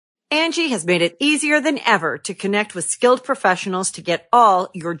Angie has made it easier than ever to connect with skilled professionals to get all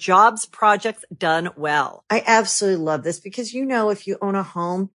your jobs projects done well. I absolutely love this because, if you own a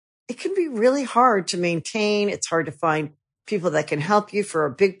home, it can be really hard to maintain. It's hard to find people that can help you for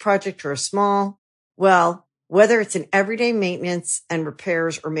a big project or a small. Well, whether it's in everyday maintenance and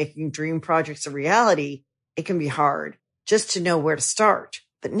repairs or making dream projects a reality, it can be hard just to know where to start.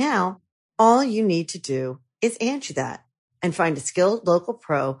 But now all you need to do is Angie that and find a skilled local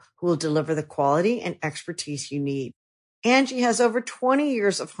pro who will deliver the quality and expertise you need. Angie has over 20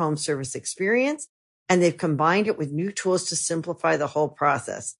 years of home service experience, and they've combined it with new tools to simplify the whole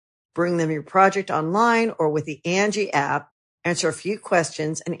process. Bring them your project online or with the Angie app, answer a few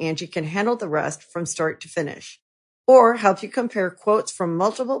questions, and Angie can handle the rest from start to finish. Or help you compare quotes from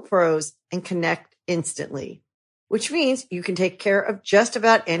multiple pros and connect instantly, which means you can take care of just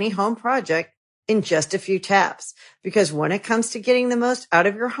about any home project in just a few taps. Because when it comes to getting the most out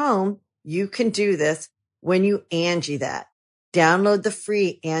of your home, you can do this when you Angie that. Download the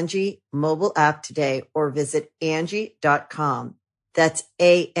free Angie mobile app today or visit Angie.com. That's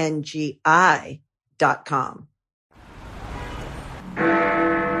ANGI.com.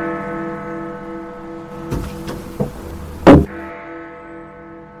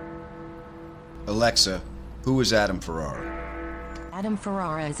 Alexa, who is Adam Ferrara? Adam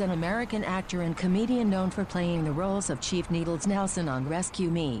Ferrara is an American actor and comedian known for playing the roles of Chief Needles Nelson on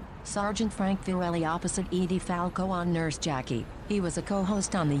Rescue Me, Sergeant Frank Fiorelli opposite Edie Falco on Nurse Jackie. He was a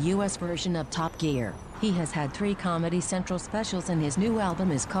co-host on the U.S. version of Top Gear. He has had 3 Comedy Central specials and his new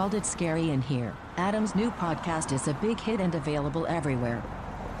album is called It's Scary in Here. Adam's new podcast is a big hit and available everywhere.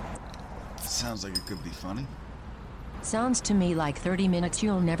 Sounds like it could be funny. Sounds to me like 30 minutes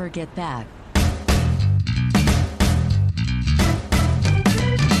you'll never get back.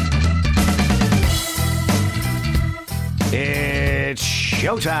 It's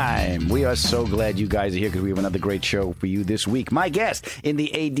showtime. We are so glad you guys are here because we have another great show for you this week. My guest in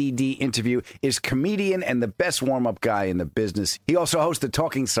the ADD interview is comedian and the best warm-up guy in the business. He also hosts the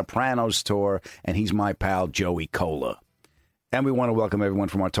Talking Sopranos tour, and he's my pal, Joey Kola. And we want to welcome everyone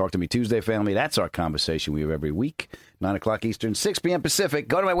from our Talk to Me Tuesday family. That's our conversation we have every week, 9 o'clock Eastern, 6 p.m. Pacific.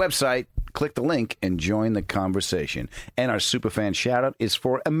 Go to my website, click the link, and join the conversation. And our superfan shout-out is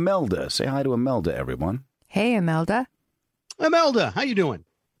for Imelda. Say hi to Imelda, everyone. Hey, Imelda. Imelda, how you doing?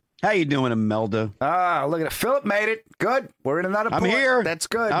 How you doing, Imelda? Ah, look at it. Philip made it. Good. We're in another I'm port. here. That's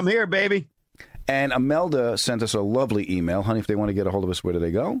good. I'm here, baby. And Imelda sent us a lovely email. Honey, if they want to get a hold of us, where do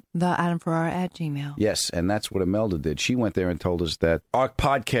they go? TheAdamFerrara@gmail. Yes, and that's what Imelda did. She went there and told us that our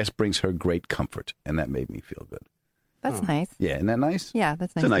podcast brings her great comfort, and that made me feel good. That's nice. Yeah, isn't that nice? Yeah,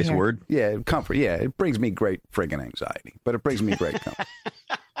 that's nice. It's a nice to hear. word. Yeah, comfort. Yeah, it brings me great friggin' anxiety, but it brings me great comfort.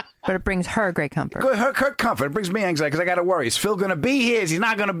 But it brings her great comfort. Her comfort. It brings me anxiety because I got to worry. Is Phil going to be here? Is he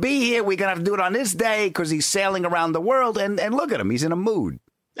not going to be here? We're going to have to do it on this day because he's sailing around the world. And look at him. He's in a mood.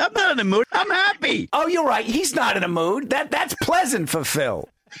 I'm not in the mood. I'm happy. Oh, you're right. He's not in a mood. That's pleasant for Phil.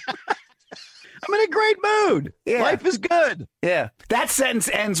 I'm in a great mood. Yeah. Life is good. Yeah. That sentence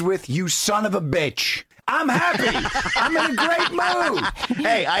ends with, you son of a bitch. I'm happy. I'm in a great mood.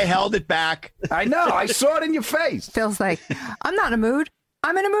 Hey, I held it back. I know. I saw it in your face. Phil's like, I'm not in a mood.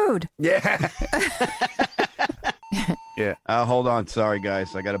 I'm in a mood. Yeah. Yeah. Hold on. Sorry,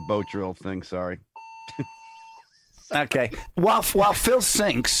 guys. I got a boat drill thing. Sorry. Okay. While Phil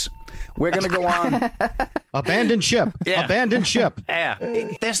sinks, we're going to go on. Abandoned ship. Yeah. Abandoned ship. Yeah.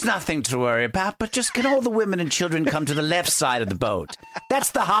 There's nothing to worry about, but just can all the women and children come to the left side of the boat? That's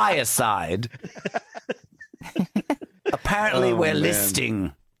the higher side. Apparently, we're man.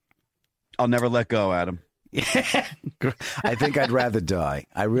 listing. I'll never let go, Adam. Yeah. I think I'd rather die.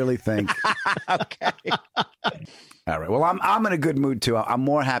 I really think. Okay. All right. Well, I'm in a good mood, too. I'm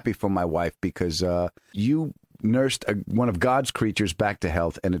more happy for my wife because you nursed one of God's creatures back to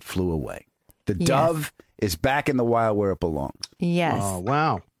health, and it flew away. The dove is back in the wild where it belongs. Yes. Oh,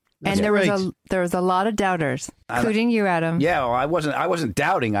 wow. That's and great. there was a lot of doubters, including you, Adam. Yeah, well, I wasn't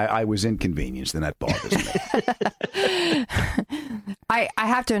doubting. I was inconvenienced, and that bothers me. I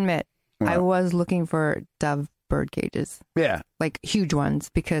have to admit, I was looking for dove bird cages. Yeah. Like huge ones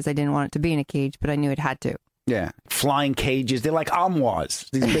because I didn't want it to be in a cage, but I knew it had to. Yeah. Flying cages. They're like armoires.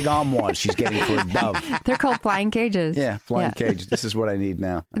 These big armoires she's getting for a dove. They're called flying cages. Yeah, flying cages. This is what I need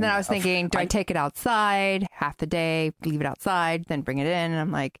now. And then I was thinking, do I take it outside half the day, leave it outside, then bring it in? And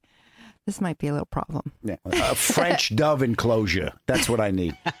I'm like, this might be a little problem. Yeah. A French dove enclosure. That's what I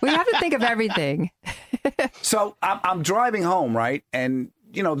need. We have to think of everything. So I'm driving home, right? And,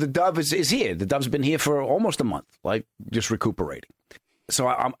 you know, the dove is here. The dove's been here for almost a month, like just recuperating.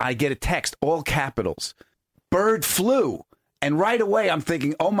 So I get a text, all capitals. Bird flu. And right away, I'm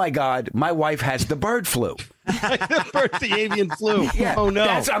thinking, oh, my God, my wife has the bird flu. The avian flu. Yeah, Oh, no.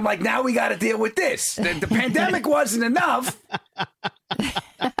 I'm like, now we got to deal with this. The pandemic wasn't enough.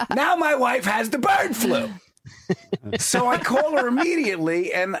 Now my wife has the bird flu. So I call her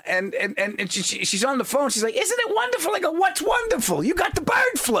immediately, and she's on the phone. She's like, isn't it wonderful? I go, what's wonderful? You got the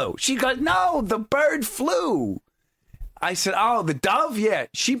bird flu. She goes, no, the bird flu. I said, oh, the dove? Yeah.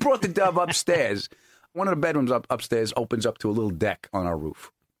 She brought the dove upstairs. One of the bedrooms upstairs opens up to a little deck on our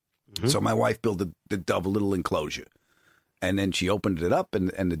roof. Mm-hmm. So my wife built the dove a little enclosure. And then she opened it up, and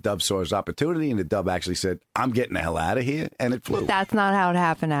the dove saw his opportunity, and the dove actually said, I'm getting the hell out of here, and it flew. That's not how it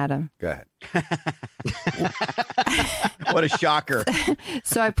happened, Adam. Go ahead. What a shocker.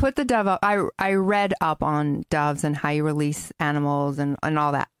 So I put the dove up. I read up on doves and how you release animals and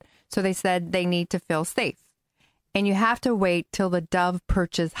all that. So they said they need to feel safe. And you have to wait till the dove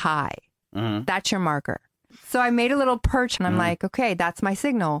perches high. Mm-hmm. That's your marker. So I made a little perch, and I'm like, okay, that's my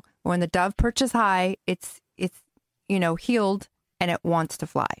signal. When the dove perches high, it's healed, and it wants to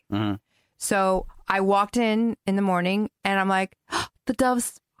fly. Mm-hmm. So I walked in the morning, and I'm like, oh, the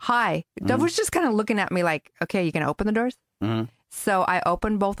dove's high. The dove was just kind of looking at me like, okay, you going to open the doors? Mm-hmm. So I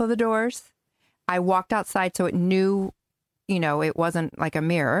opened both of the doors. I walked outside so it knew, it wasn't like a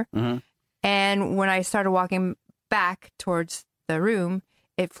mirror. Mm-hmm. And when I started walking back towards the room,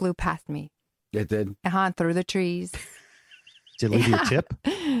 it flew past me. It did? Through the trees. Did it leave you a tip?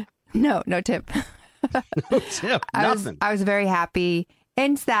 No tip. No tip. Nothing. I was very happy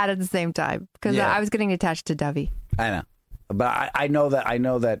and sad at the same time because Yeah. I was getting attached to Dovey. I know. But I know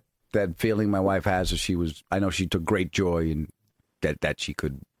that feeling my wife has. I know she took great joy in that she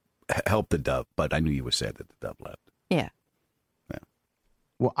could help the dove, but I knew you were sad that the dove left. Yeah.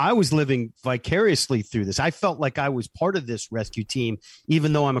 Well, I was living vicariously through this. I felt like I was part of this rescue team,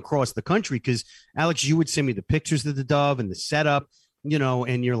 even though I'm across the country. Because, Alex, you would send me the pictures of the dove and the setup,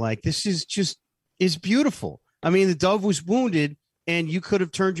 and you're like, this is beautiful. I mean, the dove was wounded, and you could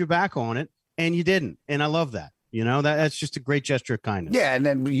have turned your back on it, and you didn't. And I love that. That's just a great gesture of kindness. Yeah, and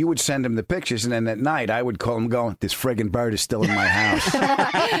then you would send him the pictures, and then at night I would call him going, this friggin' bird is still in my house.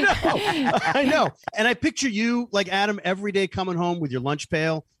 I know. And I picture you, like Adam, every day coming home with your lunch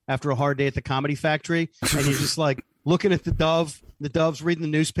pail after a hard day at the Comedy Factory, and you're just like looking at the dove. The dove's reading the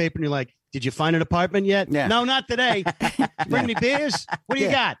newspaper, and you're like, did you find an apartment yet? Yeah. No, not today. Bring me beers? What do you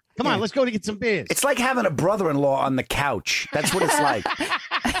got? Come on, let's go to get some beers. It's like having a brother-in-law on the couch. That's what it's like.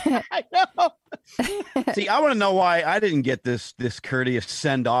 I know. See, I want to know why I didn't get this courteous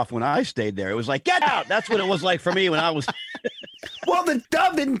send off when I stayed there. It was like, get out. That's what it was like for me when I was. Well, the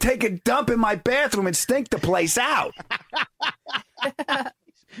dove didn't take a dump in my bathroom and stink the place out.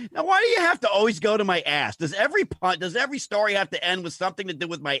 Now, why do you have to always go to my ass? Does every story have to end with something to do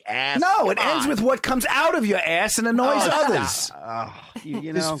with my ass? No, it ends with what comes out of your ass and annoys others.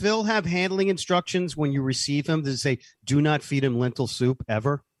 Does Phil have handling instructions when you receive him? Does it say, do not feed him lentil soup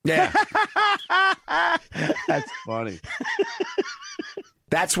ever? Yeah. That's funny.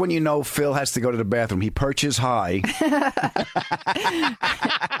 That's when you know Phil has to go to the bathroom. He perches high.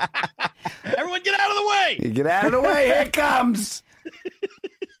 Everyone get out of the way. You get out of the way. Here it comes.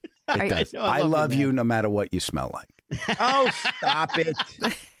 It does. I love you no matter what you smell like. Oh, stop it.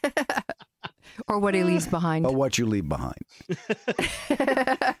 Or what he leaves behind. Or what you leave behind.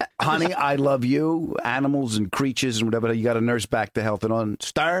 Honey, I love you. Animals and creatures and whatever. You got to nurse back to health. And on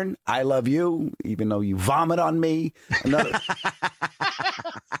Stern, I love you, even though you vomit on me.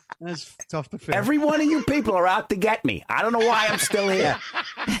 That's tough to figure. Every one of you people are out to get me. I don't know why I'm still here.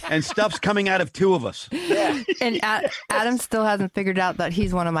 And stuff's coming out of two of us. Yeah. And Adam still hasn't figured out that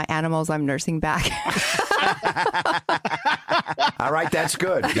he's one of my animals I'm nursing back. All right, that's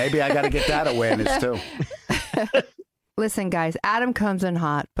good. Maybe I got to get that awareness too. Listen, guys, Adam comes in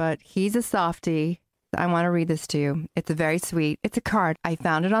hot, but he's a softie. I want to read this to you. It's very sweet. It's a card. I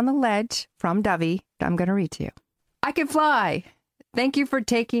found it on the ledge from Dovey. I'm going to read to you. I can fly. Thank you for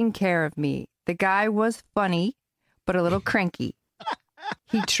taking care of me. The guy was funny, but a little cranky.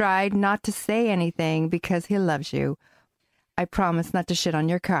 He tried not to say anything because he loves you. I promise not to shit on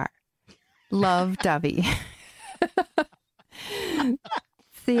your car. Love, Dovey.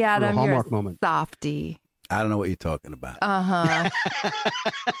 See, Adam, you're a moment. softie. I don't know what you're talking about. Uh-huh.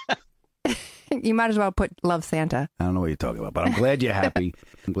 You might as well put love Santa. I don't know what you're talking about, but I'm glad you're happy.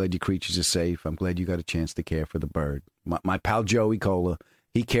 I'm glad your creatures are safe. I'm glad you got a chance to care for the bird. My pal Joey Kola,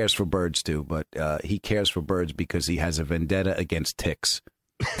 he cares for birds too, but he cares for birds because he has a vendetta against ticks.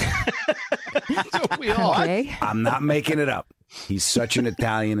 We all. Okay. I'm not making it up. He's such an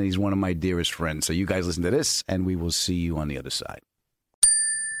Italian, and he's one of my dearest friends. So you guys listen to this, and we will see you on the other side.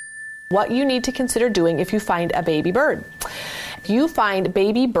 What you need to consider doing if you find a baby bird. If you find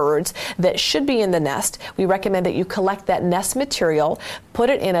baby birds that should be in the nest, we recommend that you collect that nest material, put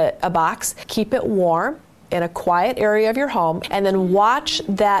it in a box, keep it warm in a quiet area of your home, and then watch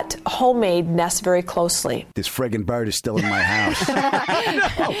that homemade nest very closely. This friggin' bird is still in my house.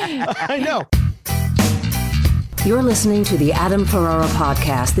 I know. You're listening to the Adam Ferrara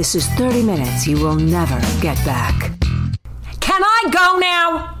podcast. This is 30 minutes you will never get back. Can I go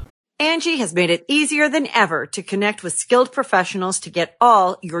now? Angie has made it easier than ever to connect with skilled professionals to get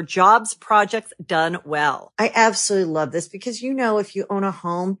all your jobs projects done well. I absolutely love this because, you know, if you own a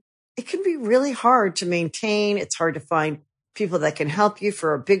home, it can be really hard to maintain. It's hard to find people that can help you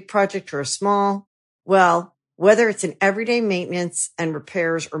for a big project or a small. Well, whether it's in everyday maintenance and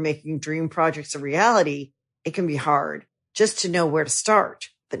repairs or making dream projects a reality, it can be hard just to know where to start.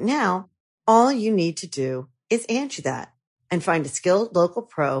 But now all you need to do is Angie that and find a skilled local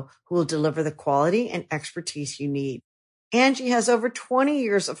pro who will deliver the quality and expertise you need. Angie has over 20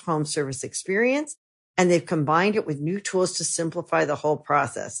 years of home service experience, and they've combined it with new tools to simplify the whole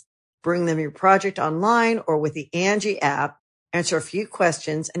process. Bring them your project online or with the Angie app, answer a few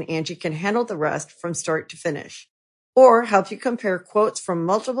questions, and Angie can handle the rest from start to finish. Or help you compare quotes from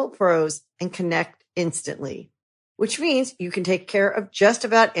multiple pros and connect instantly, which means you can take care of just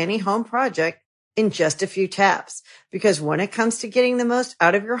about any home project in just a few taps. Because when it comes to getting the most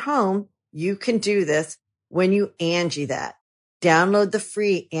out of your home, you can do this when you Angie that. Download the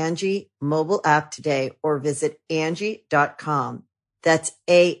free Angie mobile app today or visit Angie.com. That's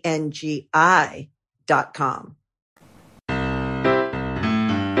ANGI.com.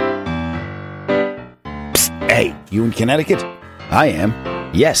 Psst, hey, you in Connecticut? I am.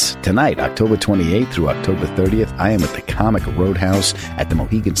 Yes, tonight, October 28th through October 30th, I am at the Comic Roadhouse at the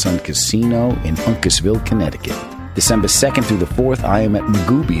Mohegan Sun Casino in Uncasville, Connecticut. December 2nd through the 4th, I am at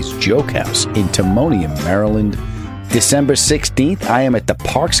Magooby's Joke House in Timonium, Maryland. December 16th, I am at the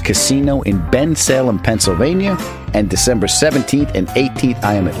Parks Casino in Bensalem, Pennsylvania. And December 17th and 18th,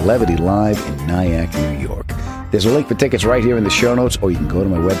 I am at Levity Live in Nyack, New York. There's a link for tickets right here in the show notes, or you can go to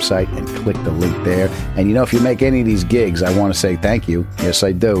my website and click the link there. And you know, if you make any of these gigs, I want to say thank you. Yes,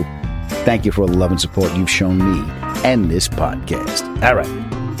 I do. Thank you for all the love and support you've shown me and this podcast. All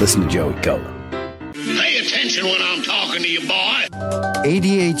right, listen to Joey Kola. Pay attention when I'm talking to you, boy.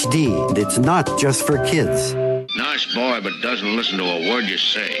 ADHD, it's not just for kids. Nice boy, but doesn't listen to a word you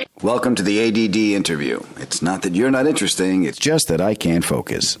say. Welcome to the ADD interview. It's not that you're not interesting, it's just that I can't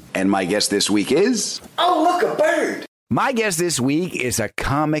focus. And my guest this week is... Oh, look, a bird! My guest this week is a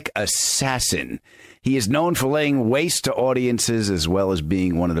comic assassin. He is known for laying waste to audiences as well as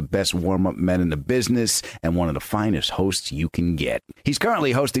being one of the best warm-up men in the business and one of the finest hosts you can get. He's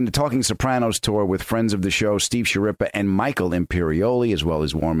currently hosting the Talking Sopranos tour with friends of the show Steve Sciarippa and Michael Imperioli, as well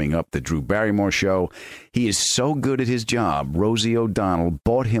as warming up the Drew Barrymore show. He is so good at his job, Rosie O'Donnell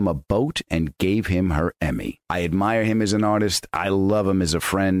bought him a boat and gave him her Emmy. I admire him as an artist, I love him as a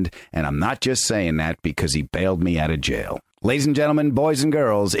friend, and I'm not just saying that because he bailed me out of jail. Ladies and gentlemen, boys and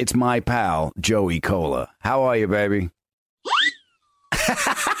girls, it's my pal, Joey Kola. How are you, baby?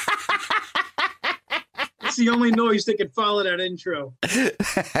 That's the only noise that could follow that intro.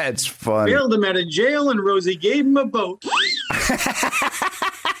 That's funny. Bailed him out of jail, and Rosie gave him a boat.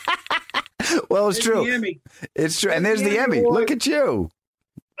 Well, it's true. It's true. And there's the Emmy. Look at you.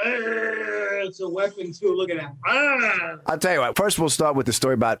 It's a weapon, too. Look at that. I'll tell you what. First, we'll start with the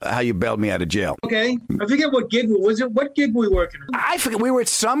story about how you bailed me out of jail. Okay. I forget what gig was it. What gig were we working on? I forget. We were at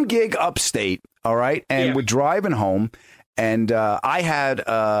some gig upstate, all right? And we're driving home. And I had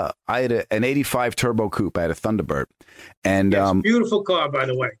an 85 turbo coupe. I had a Thunderbird. And beautiful car, by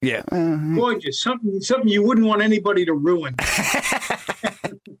the way. Yeah. Gorgeous. Something you wouldn't want anybody to ruin.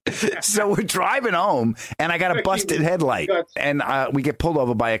 So we're driving home, and I got a busted headlight. And we get pulled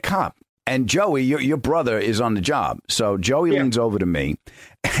over by a cop. And Joey, your brother, is on the job. So Joey leans over to me,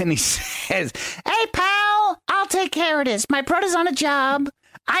 and he says, "Hey, pal, I'll take care of this. My brother's on a job.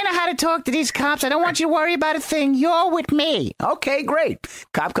 I know how to talk to these cops. I don't want you to worry about a thing. You're with me." Okay, great.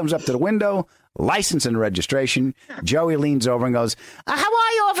 Cop comes up to the window, license and registration. Joey leans over and goes, "How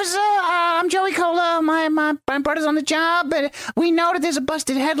are you, officer? I'm Joey Kola. My brother's on the job. We know that there's a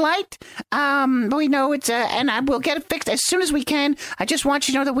busted headlight. We know it's and we'll get it fixed as soon as we can. I just want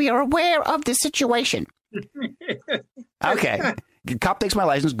you to know that we are aware of the situation." Okay. The cop takes my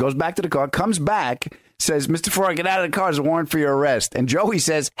license, goes back to the car, comes back, says, Mr. Farrar, get out of the car. There's a warrant for your arrest. And Joey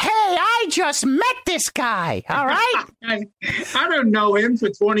says, hey, I just met this guy. All right. I don't know him for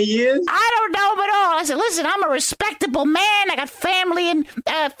 20 years. I don't know him at all. I said, listen, I'm a respectable man. I got family in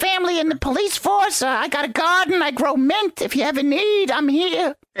the police force. I got a garden. I grow mint. If you ever need, I'm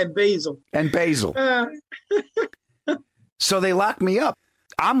here. And basil. So they locked me up.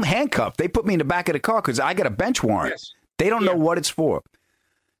 I'm handcuffed. They put me in the back of the car because I got a bench warrant. Yes. They don't know what it's for.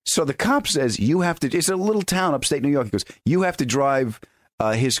 So the cop says, you have to, it's a little town upstate New York. He goes, you have to drive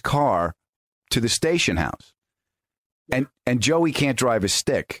his car to the station house. And Joey can't drive his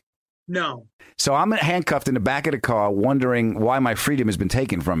stick. No. So I'm handcuffed in the back of the car, wondering why my freedom has been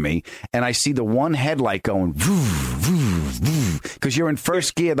taken from me. And I see the one headlight going, because you're in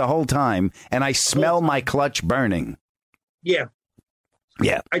first gear the whole time. And I smell my clutch burning. Yeah.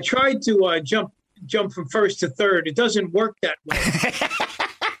 Yeah. I tried to jump from first to third. It doesn't work that way.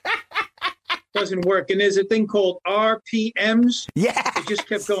 Doesn't work. And there's a thing called RPMs. Yeah. It just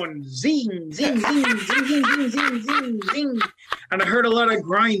kept going zing, zing, zing, zing, zing, zing, zing, zing, zing. And I heard a lot of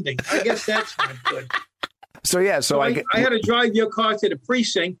grinding. I guess that's not good. So I had to drive your car to the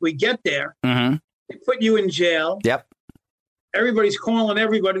precinct. We get there. Mm-hmm. They put you in jail. Yep. Everybody's calling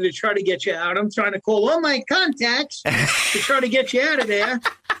everybody to try to get you out. I'm trying to call all my contacts to try to get you out of there.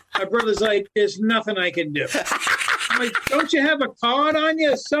 My brother's like, there's nothing I can do. I'm like, don't you have a card on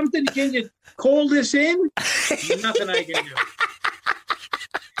you or something? Can you call this in? Nothing I can do.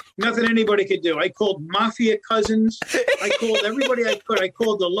 Nothing anybody could do. I called mafia cousins. I called everybody I could. I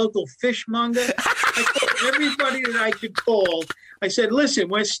called the local fishmonger. I called everybody that I could call. I said, listen,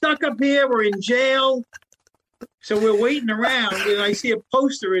 we're stuck up here. We're in jail. So we're waiting around, and I see a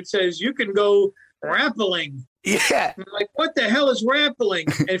poster. It says, you can go rappelling. Yeah. I'm like, what the hell is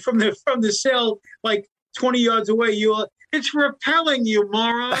rappelling? And from the cell, like 20 yards away, it's repelling, you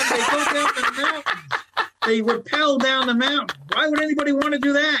moron. They go down the mountains. They rappel down the mountain. Why would anybody want to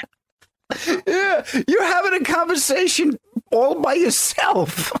do that? Yeah. You're having a conversation all by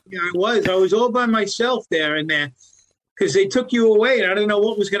yourself. Yeah, I was all by myself there and there. Because they took you away, and I didn't know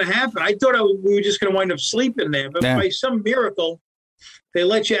what was going to happen. I thought we were just going to wind up sleeping there. But by some miracle, they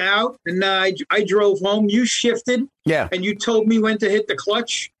let you out, and I drove home. You shifted, and you told me when to hit the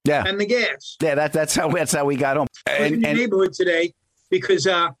clutch and the gas. Yeah, that's how we got home. I was in your neighborhood today because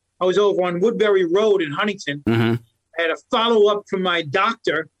I was over on Woodbury Road in Huntington. Mm-hmm. I had a follow-up from my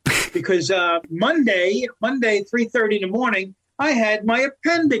doctor because Monday, 3:30 in the morning, I had my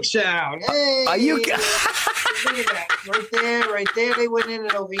appendix out. Hey, are you... Look at that. Right there. They went in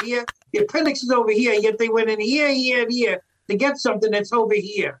and over here. The appendix is over here, yet they went in here to get something that's over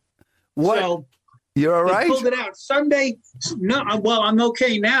here. What? So you're all right? Pulled it out. Sunday, no, well, I'm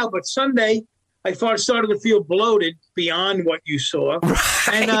okay now, but Sunday, I started to feel bloated beyond what you saw.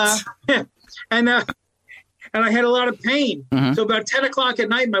 Right. And I had a lot of pain. Mm-hmm. So about 10 o'clock at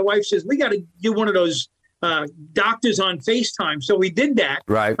night, my wife says, we got to do one of those doctors on FaceTime. So we did that.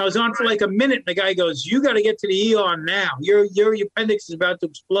 Right. I was on for like a minute, and the guy goes, you got to get to the ER now. Your appendix is about to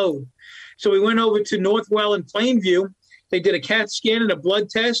explode. So we went over to Northwell in Plainview. They did a CAT scan and a blood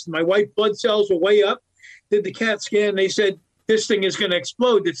test. My white blood cells were way up. Did the CAT scan. They said, this thing is going to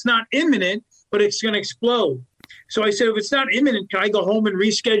explode. It's not imminent, but it's going to explode. So I said, if it's not imminent, can I go home and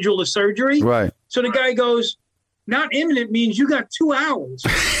reschedule the surgery? Right. So the guy goes, not imminent means you got 2 hours.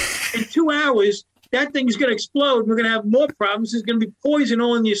 In 2 hours, that thing's going to explode. We're going to have more problems. There's going to be poison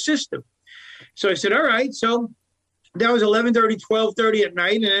all in your system. So I said, all right. So that was 11:30, 12:30 at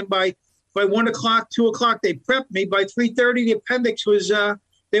night. And then by 1 o'clock, 2 o'clock, they prepped me. By 3:30, the appendix was,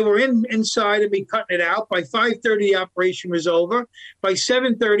 they were inside of me cutting it out. By 5:30, the operation was over. By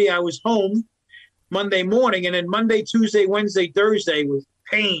 7:30, I was home Monday morning. And then Monday, Tuesday, Wednesday, Thursday was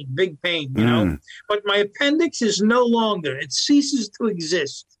pain, big pain, you know. But my appendix is no longer. It ceases to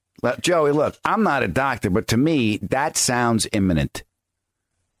exist. Joey, look, I'm not a doctor, but to me, that sounds imminent.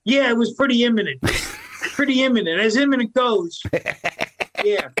 Yeah, it was pretty imminent. Pretty imminent, as imminent goes.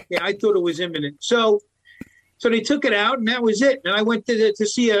 Yeah, I thought it was imminent. So they took it out, and that was it. And I went to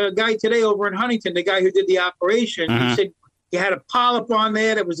see a guy today over in Huntington, the guy who did the operation. Mm-hmm. He said he had a polyp on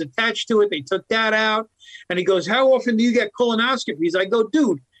there that was attached to it. They took that out. And he goes, how often do you get colonoscopies? I go,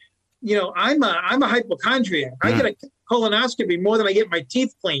 dude, you know, I'm a hypochondriac. I get a colonoscopy more than I get my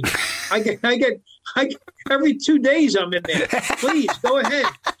teeth cleaned. I get every 2 days I'm in there. Please go ahead.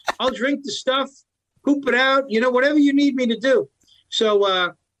 I'll drink the stuff, poop it out, you know, whatever you need me to do. So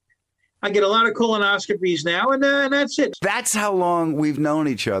I get a lot of colonoscopies now, and that's it. That's how long we've known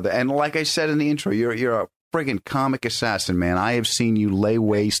each other. And like I said in the intro, you're friggin' comic assassin, man. I have seen you lay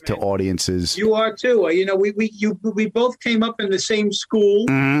waste to audiences. You are too. We both came up in the same school.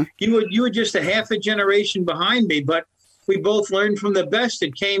 Mm-hmm. You were just a half a generation behind me, but we both learned from the best.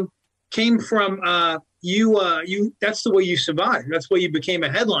 It came from you. That's the way you survived. That's why you became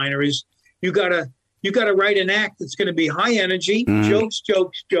a headliner. Is you gotta write an act that's going to be high energy, jokes,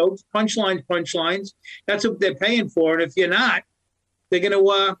 punchlines. That's what they're paying for. And if you're not, they're gonna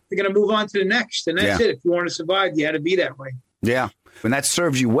move on to the next. And that's it. If you want to survive, you had to be that way. Yeah, and that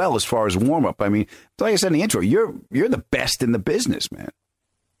serves you well as far as warm up. I mean, like I said in the intro, you're the best in the business, man.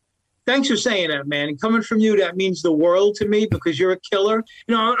 Thanks for saying that, man. And coming from you, that means the world to me because you're a killer.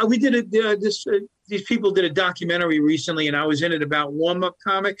 We did these people did a documentary recently, and I was in it about warm-up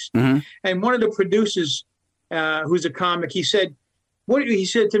comics. Mm-hmm. And one of the producers, who's a comic, he said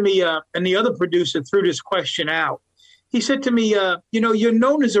to me, and the other producer threw this question out. He said to me, you're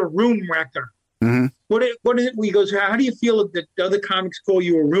known as a room wrecker. Mm-hmm. What is it? He goes, how do you feel that the other comics call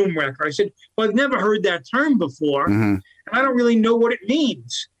you a room wrecker? I said, well, I've never heard that term before, and I don't really know what it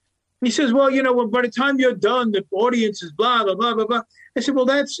means. He says, well, by the time you're done, the audience is blah, blah, blah, blah, blah. I said, well,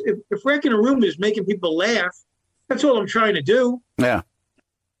 if wrecking a room is making people laugh, that's all I'm trying to do. Yeah.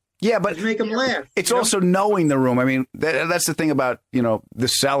 Yeah, but make them laugh. It's also knowing the room. I mean, that's the thing about, the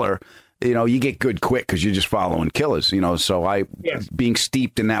Cellar. You get good quick because you're just following killers, So being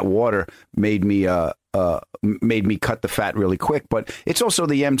steeped in that water made me cut the fat really quick. But it's also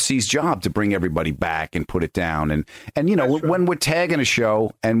the MC's job to bring everybody back and put it down. And when we're tagging a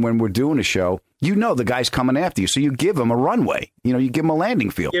show and when we're doing a show, the guy's coming after you. So you give him a runway. You give him a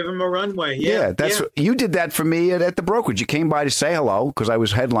landing field. Give him a runway. Yeah. You did that for me at the brokerage. You came by to say hello because I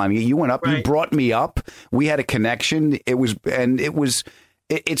was headlining it. You went up. Right. You brought me up. We had a connection.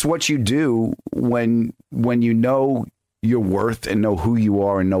 It's what you do when you know your worth and know who you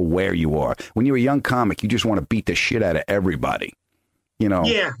are and know where you are. When you're a young comic, you just want to beat the shit out of everybody.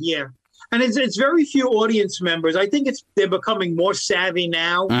 Yeah. And it's very few audience members. I think they're becoming more savvy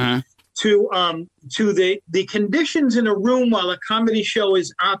now to the conditions in a room while a comedy show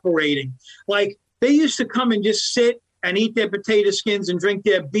is operating. Like they used to come and just sit and eat their potato skins and drink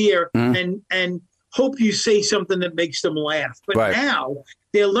their beer and hope you say something that makes them laugh. But now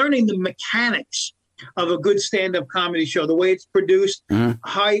they're learning the mechanics of a good stand-up comedy show, the way it's produced,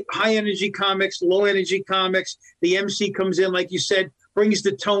 high energy comics, low energy comics. The MC comes in, like you said, brings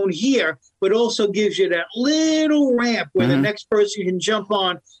the tone here, but also gives you that little ramp where the next person can jump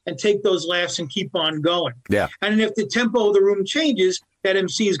on and take those laughs and keep on going. Yeah. And if the tempo of the room changes, that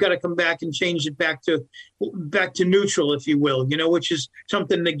MC has got to come back and change it back to neutral, if you will, which is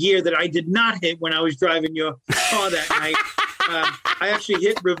something, the gear that I did not hit when I was driving your car that night. I actually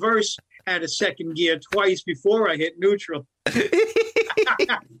hit reverse at a second gear twice before I hit neutral.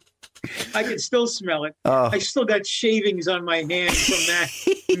 I can still smell it. I still got shavings on my hand from that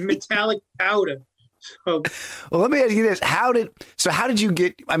metallic powder. So, well, let me ask you this: How did you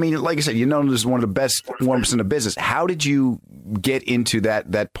get? I mean, like I said, you're known as one of the best warm-ups in the business. How did you get into that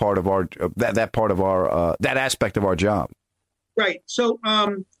aspect of our job? Right. So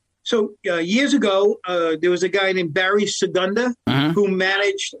years ago, there was a guy named Barry Segunda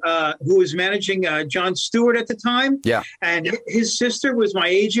who was managing Jon Stewart at the time. Yeah. And his sister was my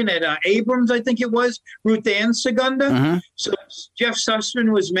agent at Abrams, I think it was, Ruth Ann Segunda. So Jeff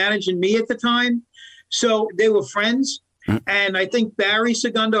Sussman was managing me at the time. So they were friends. And I think Barry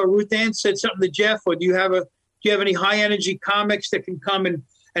Segunda or Ruth Ann said something to Jeff, or do you have any high energy comics that can come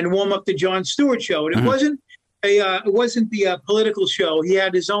and warm up the Jon Stewart show? And it wasn't the political show. He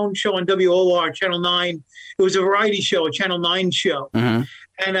had his own show on WOR, Channel 9. It was a variety show, a Channel 9 show.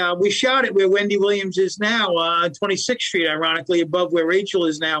 And we shot it where Wendy Williams is now, on 26th Street, ironically, above where Rachel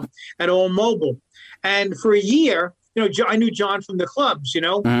is now at All Mobile. And for a year, I knew John from the clubs,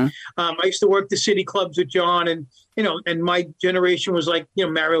 I used to work the city clubs with John, and my generation was like,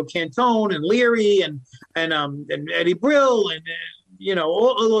 Mario Cantone and Leary and Eddie Brill and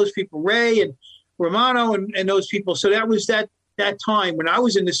all those people, Ray and Romano and those people. So that was that time when I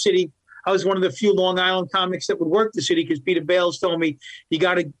was in the city. I was one of the few Long Island comics that would work the city because Peter Bales told me you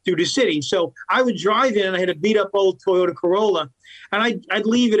got to do the city. So I would drive in and I had a beat up old Toyota Corolla, and I'd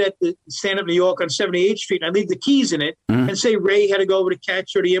leave it at the stand-up New York on 78th Street, and I'd leave the keys in it and say Ray had to go over to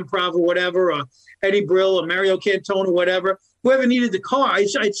Catch or the Improv or whatever, or Eddie Brill or Mario Cantone or whatever. Whoever needed the car,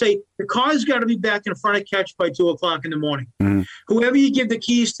 I'd say the car's got to be back in front of Catch by 2:00 in the morning. Whoever you give the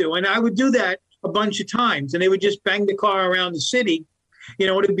keys to, and I would do that a bunch of times, and they would just bang the car around the city.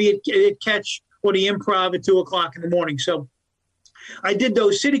 It'd be at Catch or the Improv at 2:00 in the morning. So I did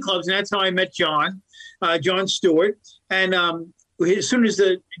those city clubs, and that's how I met Jon Stewart. And as soon as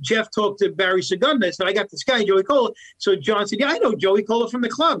Jeff talked to Barry Segunda, I said, I got this guy, Joey Kola. So John said, yeah, I know Joey Kola from the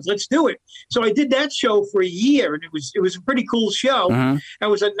clubs. Let's do it. So I did that show for a year, and it was a pretty cool show. That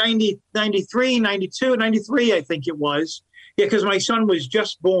was at 93, 92, 93, I think it was. Yeah, because my son was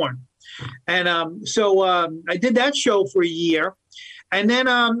just born. And so I did that show for a year. And then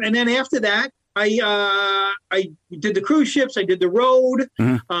after that, I did the cruise ships. I did the road.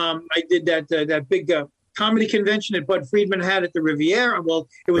 I did that big comedy convention that Bud Friedman had at the Riviera. Well,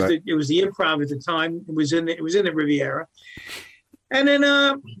 it was the Improv at the time. It was in the Riviera. And then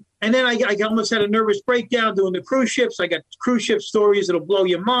I almost had a nervous breakdown doing the cruise ships. I got cruise ship stories that'll blow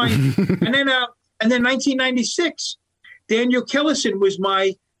your mind. and then 1996, Daniel Kellison was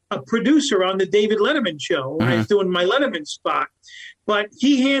my producer on the David Letterman show when I was doing my Letterman spot. But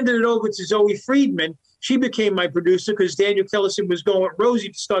he handed it over to Zoe Friedman. She became my producer because Daniel Kellison was going with Rosie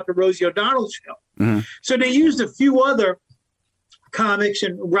to start the Rosie O'Donnell show. So they used a few other comics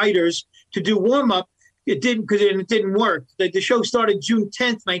and writers to do warm-up. It didn't work. The show started June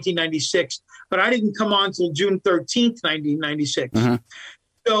 10th, 1996, but I didn't come on until June 13th, 1996.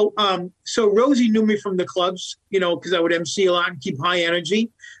 So Rosie knew me from the clubs, because I would MC a lot and keep high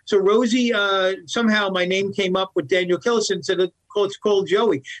energy. So Rosie, somehow my name came up with Daniel Kellison and said, let's call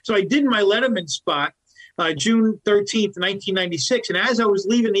Joey. So I did my Letterman spot June 13th, 1996. And as I was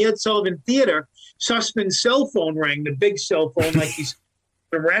leaving the Ed Sullivan Theater, Sussman's cell phone rang, the big cell phone, like he's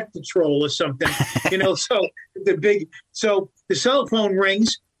a rat patrol or something, so the cell phone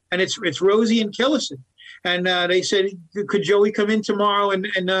rings and it's Rosie and Kellison. And they said, could Joey come in tomorrow and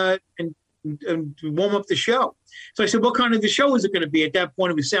warm up the show? So I said, what kind of the show is it going to be? At that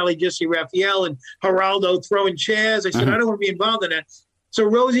point, it was Sally Jesse Raphael and Geraldo throwing chairs. I said, I don't want to be involved in that. So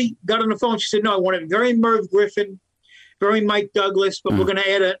Rosie got on the phone. She said, no, I want it very Merv Griffin, very Mike Douglas, but we're going to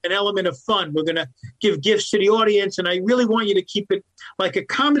add an element of fun. We're going to give gifts to the audience. And I really want you to keep it like a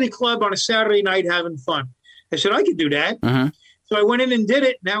comedy club on a Saturday night having fun. I said, I could do that. So I went in and did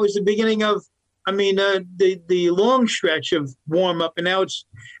it. And that was the beginning of, the long stretch of warm up. And now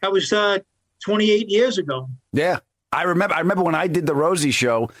that was 28 years ago. Yeah. I remember when I did the Rosie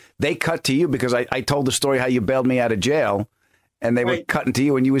show, they cut to you because I told the story how you bailed me out of jail, and they were cutting to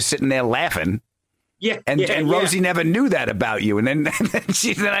you and you were sitting there laughing. Yeah. And Rosie never knew that about you. And then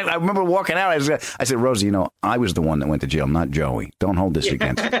I remember walking out. I said, Rosie, I was the one that went to jail, not Joey. Don't hold this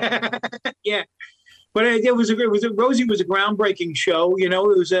against me. Yeah. But Rosie was a groundbreaking show. It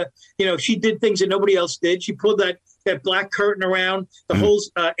was she did things that nobody else did. She pulled that black curtain around the whole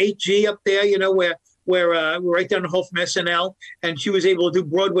 8G up there, where right down the hall from SNL, and she was able to do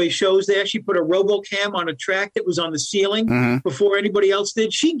Broadway shows there. She put a RoboCam on a track that was on the ceiling before anybody else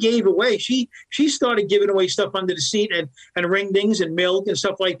did. She gave away. She started giving away stuff under the seat and ring dings and milk and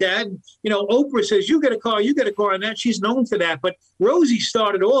stuff like that. And, Oprah says, you get a car, and that. She's known for that. But Rosie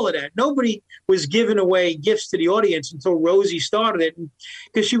started all of that. Nobody was giving away gifts to the audience until Rosie started it,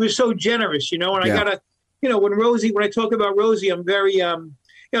 because she was so generous, And I gotta, when I talk about Rosie, I'm very,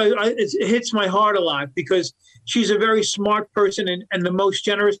 it hits my heart a lot because she's a very smart person and the most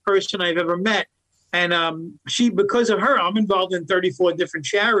generous person I've ever met. And because of her, I'm involved in 34 different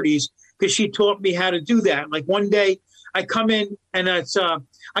charities because she taught me how to do that. Like one day I come in and I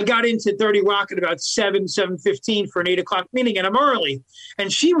got into 30 Rock at about 7:15 for an 8 o'clock meeting, and I'm early. And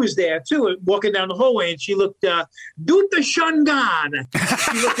she was there too, walking down the hallway, and she looked, Duta Shangan.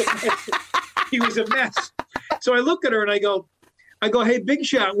 He was a mess. So I look at her and I go, hey, Big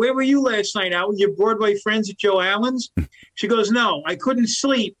Shot, where were you last night? Out with your Broadway friends at Joe Allen's? She goes, no, I couldn't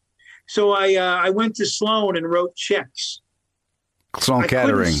sleep. So I went to Sloan and wrote checks. Sloan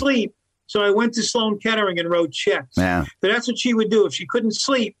Kettering. I couldn't sleep. So I went to Sloan Kettering and wrote checks. Yeah. But that's what she would do. If she couldn't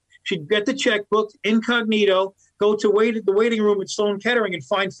sleep, she'd get the checkbook incognito, go to the waiting room at Sloan Kettering and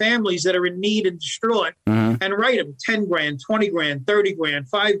find families that are in need and distraught and write them 10 grand, 20 grand, 30 grand,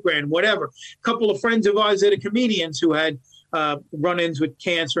 5 grand, whatever. A couple of friends of ours that are comedians who had run-ins with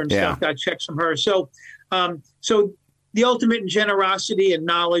cancer and stuff got checks from her. So the ultimate in generosity and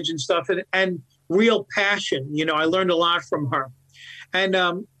knowledge and stuff and real passion. I learned a lot from her. And,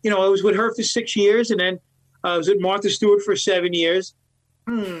 I was with her for 6 years, and then I was with Martha Stewart for 7 years.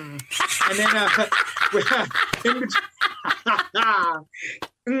 And then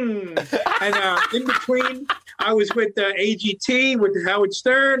in between, I was with AGT, with Howard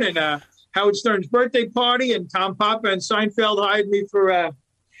Stern, and Howard Stern's birthday party, and Tom Papa and Seinfeld hired me for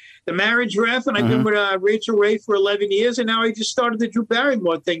the marriage ref, and I've been with Rachel Ray for 11 years, and now I just started the Drew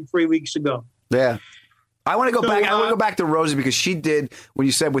Barrymore thing 3 weeks ago. Yeah. I want to go back. I want to go back to Rosie because she did when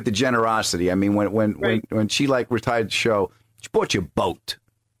you said with the generosity. I mean, when she retired the show, she bought you a boat.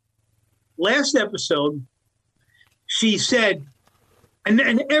 Last episode, she said,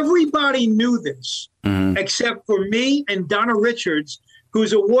 And everybody knew this, except for me and Donna Richards,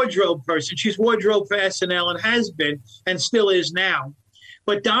 who's a wardrobe person. She's wardrobe for SNL and has been and still is now.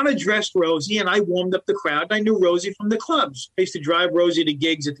 But Donna dressed Rosie, and I warmed up the crowd. I knew Rosie from the clubs. I used to drive Rosie to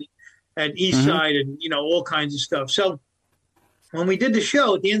gigs at East Side and, all kinds of stuff. So when we did the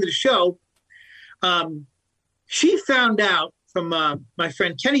show, at the end of the show, she found out from my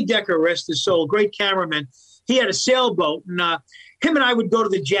friend Kenny Decker, rest his soul, great cameraman. He had a sailboat, and him and I would go to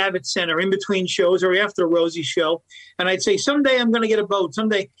the Javits Center in between shows or after Rosie's show. And I'd say, someday I'm going to get a boat,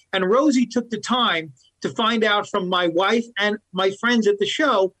 someday. And Rosie took the time to find out from my wife and my friends at the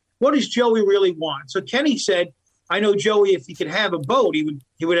show, what does Joey really want? So Kenny said, I know Joey, if he could have a boat,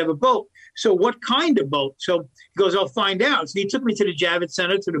 he would have a boat. So what kind of boat? So he goes, I'll find out. So he took me to the Javits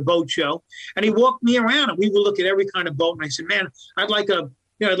Center, to the boat show, and he walked me around, and we would look at every kind of boat. And I said, man, I'd like a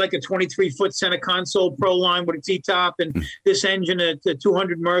 23-foot center console Pro Line with a T-top and this engine, a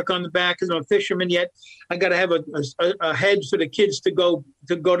 200 Merc on the back, because I'm a fisherman yet. I got to have a hedge for the kids to go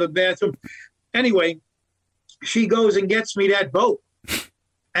to the bathroom. Anyway, she goes and gets me that boat.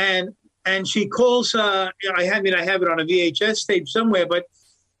 And she calls, I have it on a VHS tape somewhere, but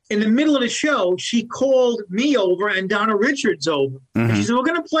in the middle of the show, she called me over and Donna Richards over. And she said, we're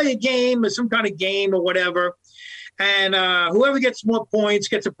going to play a game or some kind of game or whatever. And whoever gets more points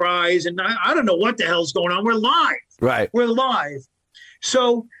gets a prize. And I don't know what the hell's going on. We're live. Right. We're live.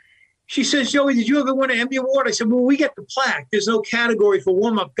 So she says, Joey, did you ever win an Emmy Award? I said, well, we get the plaque. There's no category for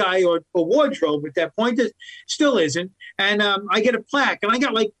warm-up guy or wardrobe at that point. There still isn't. And I get a plaque. And I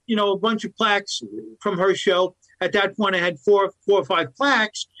got a bunch of plaques from her show. At that point, I had four or five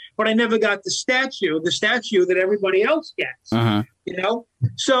plaques, but I never got the statue that everybody else gets,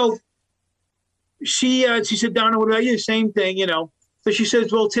 So she said, Donna, what about you? Same thing, So she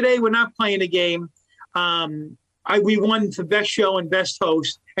says, well, today we're not playing a game. We won for best show and best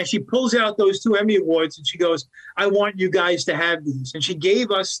host. And she pulls out those 2 Emmy Awards and she goes, I want you guys to have these. And she gave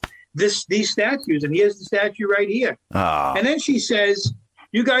us these statues. And here's the statue right here. Oh. And then she says,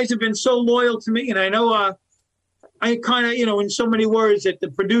 you guys have been so loyal to me. And I know I kind of, in so many words that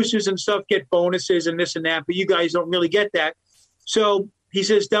the producers and stuff get bonuses and this and that, but you guys don't really get that. So he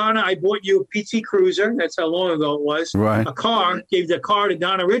says, Donna, I bought you a PT Cruiser. That's how long ago it was. Right. A car, gave the car to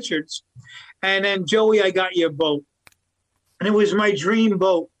Donna Richards. And then, Joey, I got you a boat. And it was my dream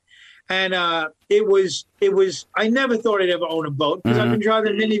boat. And it was, I never thought I'd ever own a boat because I've been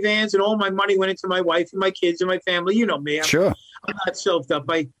driving minivans and all my money went into my wife and my kids and my family. You know me. I'm not selfed up.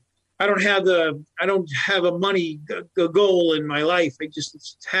 I don't have a money goal in my life.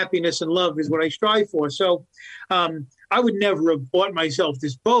 It's happiness and love is what I strive for. So I would never have bought myself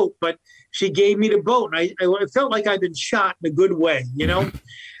this boat, but she gave me the boat. And I felt like I'd been shot in a good way,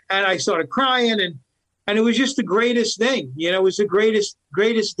 And I started crying and it was just the greatest thing. It was the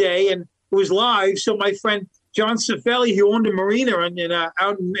greatest day and it was live. So my friend John Cifelli, who owned a marina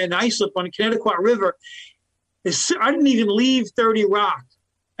out in Islip on the Connecticut River, I didn't even leave 30 Rock.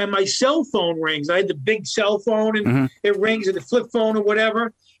 And my cell phone rings. I had the big cell phone, and it rings, and the flip phone or whatever.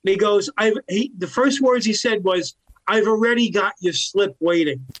 And he goes, the first words he said was, I've already got your slip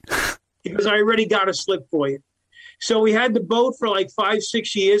waiting. He goes, I already got a slip for you. So we had the boat for like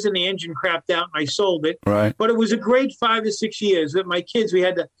 5-6 years, and the engine crapped out, and I sold it. Right. But it was a great 5 to 6 years. With my kids, we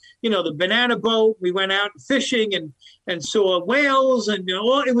had the banana boat. We went out fishing and saw whales, and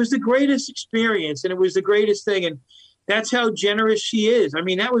it was the greatest experience, and it was the greatest thing. And that's how generous she is. I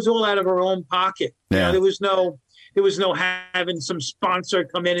mean, that was all out of her own pocket. Yeah. There was no having some sponsor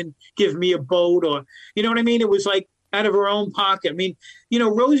come in and give me a boat or, you know what I mean? It was like out of her own pocket. I mean,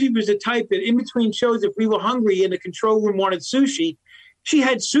 Rosie was the type that in between shows, if we were hungry and the control room wanted sushi, she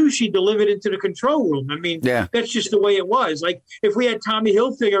had sushi delivered into the control room. I mean, That's just the way it was. Like if we had Tommy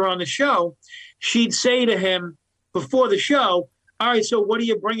Hilfiger on the show, she'd say to him before the show, all right, so what are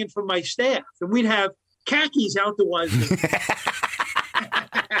you bringing for my staff? And we'd have khakis out the wazoo.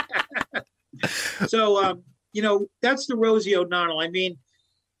 So, that's the Rosie O'Donnell. I mean,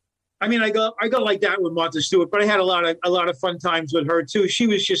 I go like that with Martha Stewart, but I had a lot of fun times with her too. She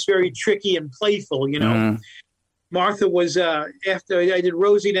was just very tricky and playful, Martha was after I did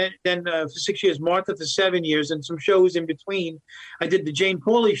Rosie then for 6 years, Martha for 7 years, and some shows in between. I did the Jane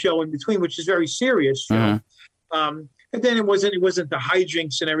Pauley show in between, which is very serious. And then it wasn't the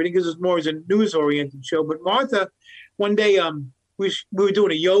hijinks and everything because it was more as a news-oriented show. But Martha, one day we were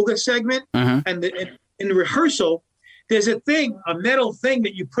doing a yoga segment, and in the rehearsal, there's a metal thing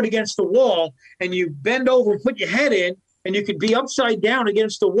that you put against the wall, and you bend over and put your head in, and you could be upside down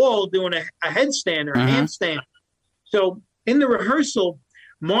against the wall doing a headstand or a handstand. So in the rehearsal,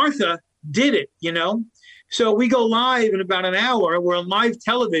 Martha did it, So we go live in about an hour. We're on live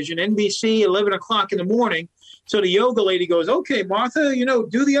television, NBC, 11 o'clock in the morning. So the yoga lady goes, okay, Martha,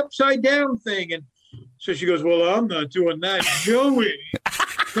 do the upside down thing. And so she goes, well, I'm not doing that. Joey,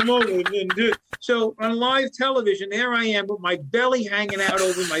 come over and do it. So on live television, there I am with my belly hanging out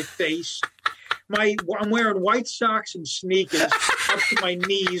over my face. I'm wearing white socks and sneakers up to my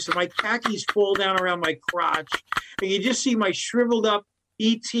knees. My khakis fall down around my crotch. And you just see my shriveled up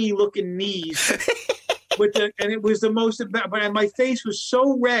E.T. looking knees. And it was the most, but my face was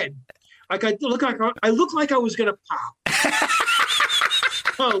so red. Like I looked like I was going to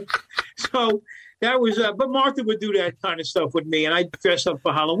pop. So that was, but Martha would do that kind of stuff with me, and I'd dress up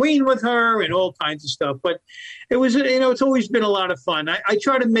for Halloween with her and all kinds of stuff. But it was, it's always been a lot of fun. I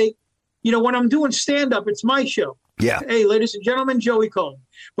try to make, when I'm doing stand-up, it's my show. Yeah. Hey, ladies and gentlemen, Joey Kola.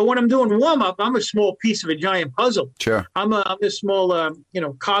 But when I'm doing warm-up, I'm a small piece of a giant puzzle. Sure. I'm a small,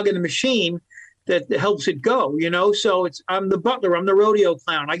 cog in the machine that helps it go, So I'm the butler. I'm the rodeo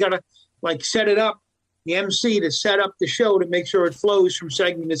clown. I got to set it up, the MC to set up the show to make sure it flows from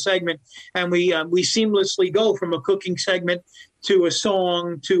segment to segment. And we seamlessly go from a cooking segment to a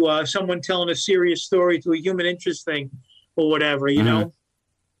song to someone telling a serious story to a human interest thing or whatever, you know.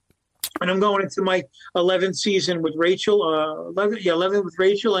 And I'm going into my 11th season with Rachel, 11th with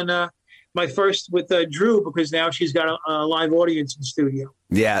Rachel, and my first with Drew, because now she's got a live audience in studio.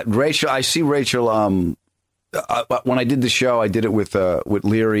 Yeah, Rachel. I see Rachel. When I did the show, I did it with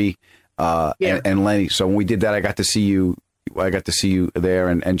Leary and Lenny. So when we did that, I got to see you. There,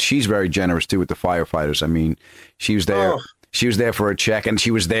 and she's very generous too with the firefighters. I mean, she was there. Oh. She was there for a check, and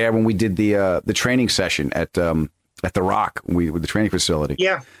she was there when we did the training session at the Rock, with the training facility.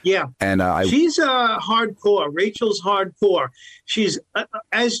 Yeah. And she's hardcore. Rachel's hardcore. She's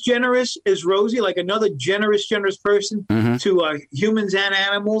as generous as Rosie, like another generous person to humans and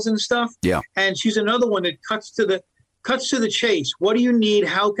animals and stuff. Yeah. And she's another one that cuts to the chase. What do you need?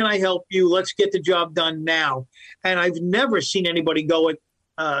 How can I help you? Let's get the job done now. And I've never seen anybody go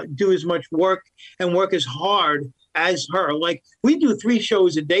do as much work and work as hard as her. Like, we do 3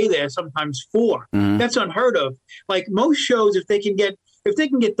 shows a day there, sometimes 4. That's unheard of. Like most shows, if they can get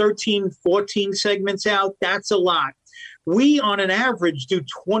 13, 14 segments out, that's a lot. We on an average do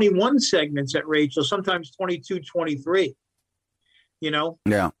 21 segments at Rachel, sometimes 22, 23.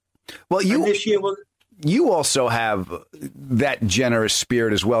 Yeah. Well, this year you also have that generous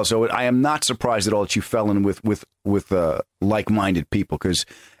spirit as well. So I am not surprised at all that you fell in with like-minded people, because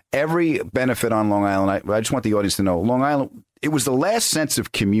every benefit on Long Island, I just want the audience to know, Long Island, it was the last sense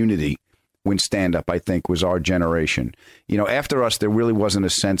of community when stand-up, I think, was our generation. After us, there really wasn't a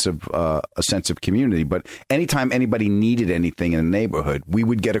sense of community. But anytime anybody needed anything in a neighborhood, we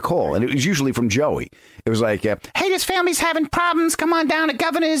would get a call, and it was usually from Joey. It was like, "Hey, this family's having problems. Come on down to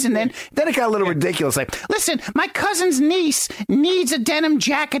Governor's." And then it got a little ridiculous. Like, listen, my cousin's niece needs a denim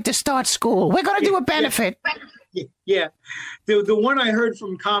jacket to start school. We're going to do a benefit. Yeah. The one I heard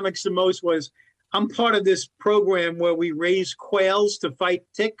from comics the most was, I'm part of this program where we raise quails to fight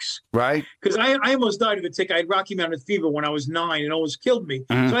ticks. Right. Because I almost died of a tick. I had Rocky Mountain fever when I was 9 and almost killed me.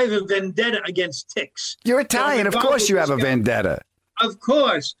 So I have a vendetta against ticks. You're Italian. Of course you have a vendetta. Of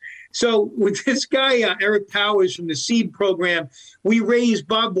course. So with this guy, Eric Powers from the SEED program, we raise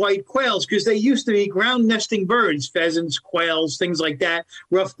bob white quails because they used to be ground nesting birds, pheasants, quails, things like that.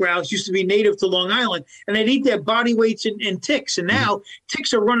 Rough grouse used to be native to Long Island, and they'd eat their body weights in ticks. And now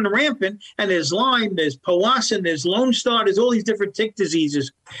ticks are running rampant, and there's Lyme, there's Powassan, there's Lone Star, there's all these different tick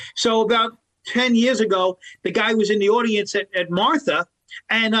diseases. So about 10 years ago, the guy was in the audience at Martha,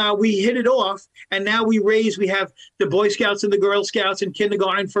 and we hit it off, and now we have the Boy Scouts and the Girl Scouts and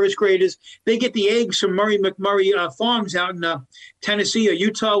kindergarten, first graders. They get the eggs from Murray McMurray farms out in Tennessee or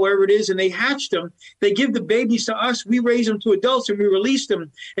Utah, wherever it is, and they hatch them. They give the babies to us. We raise them to adults, and we release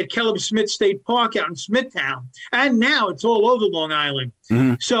them at Caleb Smith State Park out in Smithtown. And now it's all over Long Island.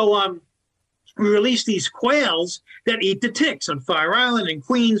 So we release these quails that eat the ticks on Fire Island and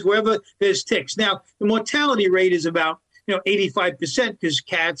Queens, wherever there's ticks. Now, the mortality rate is about 85%, because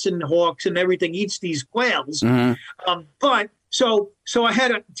cats and hawks and everything eats these quails. But so I had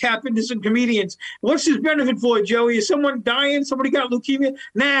to tap into some comedians. What's this benefit for, Joey? Is someone dying? Somebody got leukemia?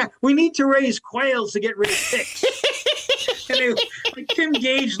 Nah, we need to raise quails to get rid of ticks. And Tim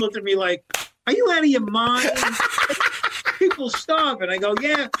Gage looked at me like, are you out of your mind? People starve. And I go,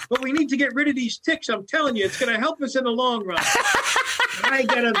 yeah, but we need to get rid of these ticks. I'm telling you, it's going to help us in the long run. I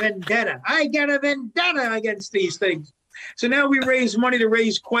got a vendetta. Against these things. So now we raise money to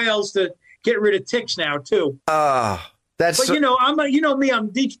raise quails to get rid of ticks now too. That's. But me, I'm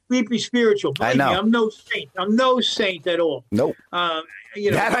deeply spiritual. I know. I'm no saint. I'm no saint at all. Nope.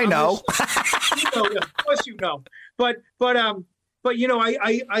 That I know. Of course you know. But I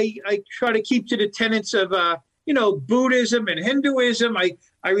try to keep to the tenets of Buddhism and Hinduism.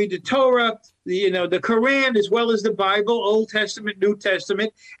 I read the Torah, the Quran, as well as the Bible, Old Testament, New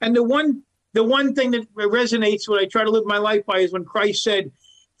Testament. And the one thing that resonates, what I try to live my life by, is when Christ said,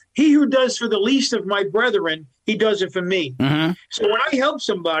 "He who does for the least of my brethren, he does it for me." Mm-hmm. So when I help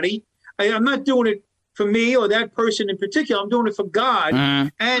somebody, I'm not doing it for me or that person in particular. I'm doing it for God.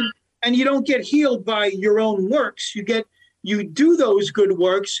 Mm-hmm. And you don't get healed by your own works. You do those good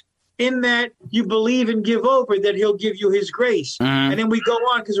works in that you believe and give over that he'll give you his grace. And then we go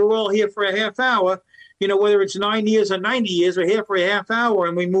on, because we're all here for a half hour, whether it's 9 years or 90 years, we're here for a half hour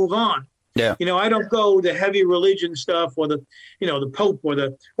and we move on. Yeah. I don't go the heavy religion stuff or the Pope or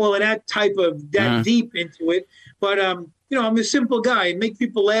all of that type of deep into it. But, I'm a simple guy. I make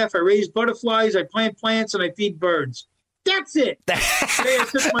people laugh. I raise butterflies. I plant plants and I feed birds. That's it.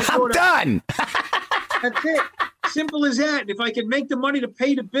 I'm done. That's it. Simple as that. And if I can make the money to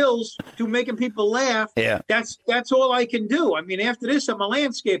pay the bills to making people laugh, that's all I can do. I mean, after this, I'm a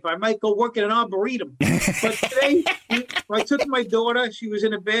landscaper. I might go work at an arboretum. But today, I took my daughter. She was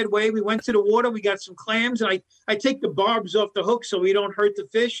in a bad way. We went to the water. We got some clams. And I take the barbs off the hook so we don't hurt the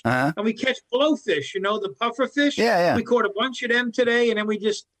fish. And we catch blowfish, the puffer fish. Yeah. We caught a bunch of them today, and then we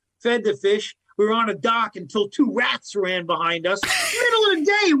just fed the fish. We were on a dock until 2 rats ran behind us. Middle of the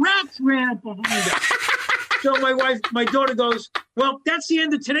day, rats ran up behind us. So my daughter goes, "Well, that's the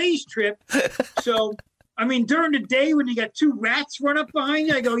end of today's trip." So, during the day when you got 2 rats run up behind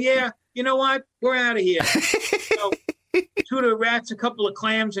you, I go, "Yeah, you know what? We're out of here." So, 2 of the rats, a couple of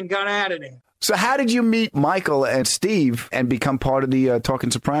clams, and got out of there. So how did you meet Michael and Steve and become part of the Talking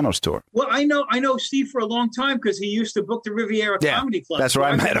Sopranos tour? Well, I know Steve for a long time because he used to book the Riviera Comedy Club. That's where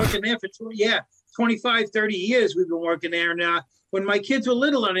I met him. Working there for 25, 30 years we've been working there. And when my kids were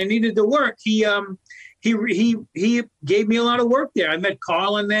little and I needed to work, he gave me a lot of work there. I met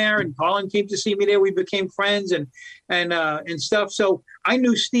Colin there, and Colin came to see me there. We became friends and stuff. So I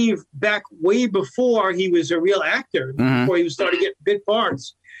knew Steve back way before he was a real actor, before he was starting to get bit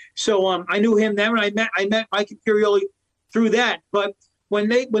parts. So I knew him then, and I met Mike Imperioli through that. But when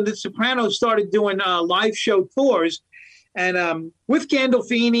the Sopranos started doing live show tours, and with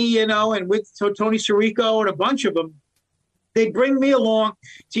Gandolfini, and with Tony Sirico and a bunch of them, they'd bring me along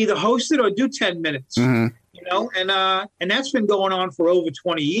to either host it or do 10 minutes. And that's been going on for over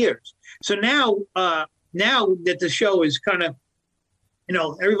 20 years. So now that the show is kind of,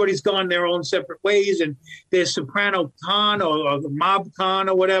 everybody's gone their own separate ways, and there's Soprano Con or the Mob Con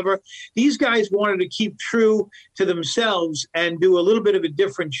or whatever. These guys wanted to keep true to themselves and do a little bit of a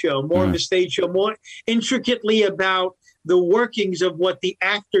different show, more of a stage show, more intricately about the workings of what the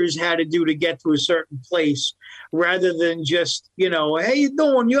actors had to do to get to a certain place, rather than just, "Hey, you doing?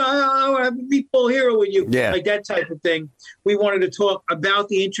 I want to have a meatball hero with you," like that type of thing. We wanted to talk about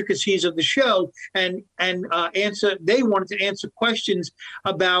the intricacies of the show and answer. They wanted to answer questions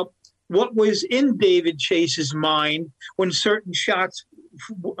about what was in David Chase's mind when certain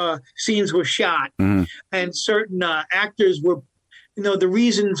scenes were shot, and certain actors were, the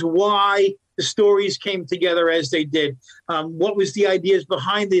reasons why the stories came together as they did. What was the ideas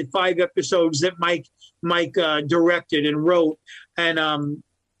behind the 5 episodes that Mike directed and wrote, and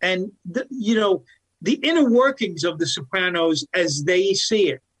the inner workings of the Sopranos as they see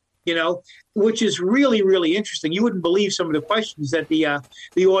it, which is really, really interesting. You wouldn't believe some of the questions that the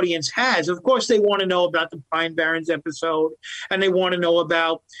audience has. Of course, they want to know about the Pine Barrens episode, and they want to know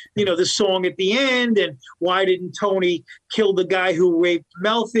about, the song at the end, and why didn't Tony kill the guy who raped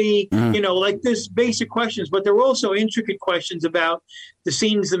Melfi? Like this basic questions, but there are also intricate questions about the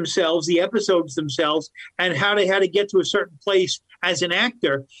scenes themselves, the episodes themselves, and how they had to get to a certain place as an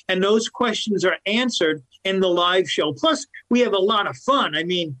actor. And those questions are answered in the live show. Plus, we have a lot of fun.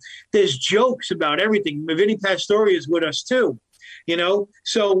 There's jokes about everything. Vinny Pastore is with us too,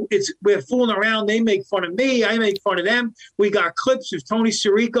 so we're fooling around. They make fun of me. I make fun of them. We got clips of Tony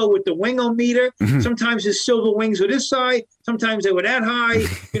Sirico with the wing-o-meter. Sometimes his silver wings were this high. Sometimes they were that high,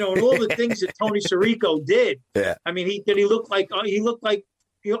 and all the things that Tony Sirico did. Yeah. He looked like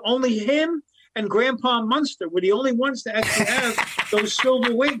only him and Grandpa Munster were the only ones to actually have those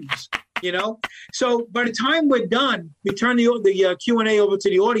silver wings. So by the time we're done, we turn the Q&A over to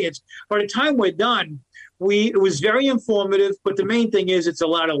the audience. By the time we're done, it was very informative, but the main thing is it's a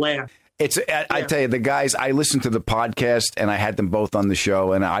lot of laugh. I tell you, the guys, I listened to the podcast and I had them both on the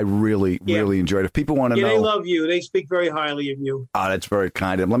show, and I really enjoyed it. If people want to know. They love you. They speak very highly of you. Oh, that's very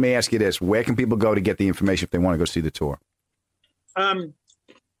kind of them. Let me ask you this. Where can people go to get the information if they want to go see the tour?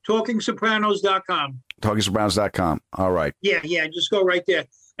 TalkingSopranos.com. TalkingSopranos.com. All right. Yeah. Just go right there.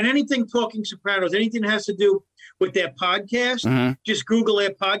 And anything Talking Sopranos, anything that has to do with their podcast, just Google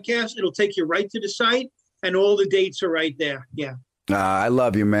their podcast. It'll take you right to the site, and all the dates are right there. Yeah. I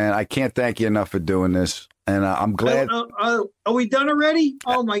love you, man. I can't thank you enough for doing this. And I'm glad. Are we done already?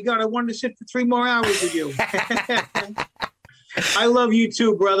 Oh, my God. I wanted to sit for 3 more hours with you. I love you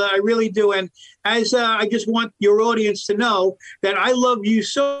too, brother. I really do. And as I just want your audience to know that I love you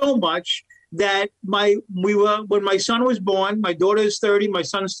so much that when my son was born, my daughter is 30, my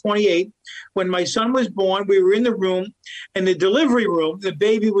son's 28. When my son was born, we were in the room, in the delivery room. The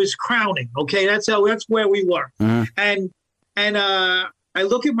baby was crowning. Okay, that's where we were. And I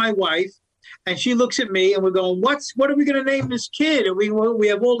look at my wife, and she looks at me, and we're going, what are we going to name this kid? And we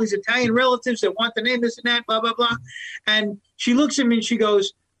have all these Italian relatives that want to name this and that, blah, blah, blah. And she looks at me and she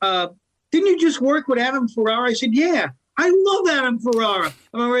goes, didn't you just work with Adam Ferrara? I said, yeah, I love Adam Ferrara.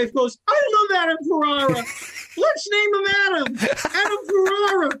 And my wife goes, I love Adam Ferrara. Let's name him Adam. Adam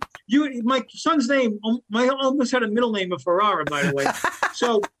Ferrara. My son's name, I almost had a middle name of Ferrara, by the way.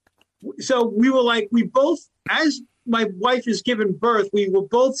 So we were like, we both, as my wife is giving birth, we were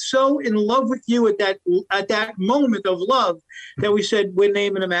both so in love with you at that moment of love that we said we're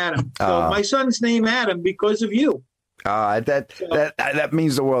naming him Adam. So my son's name Adam because of you. That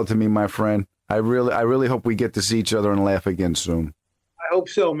means the world to me, my friend. I really hope we get to see each other and laugh again soon. I hope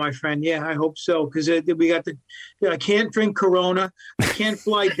so, my friend. Yeah, I hope so. Because we got I can't drink Corona. I can't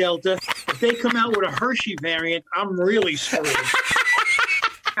fly Delta. If they come out with a Hershey variant, I'm really screwed.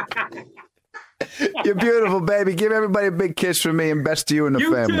 You're beautiful, baby. Give everybody a big kiss from me, and best to you and the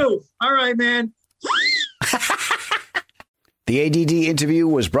family. You too. All right, man. The ADD interview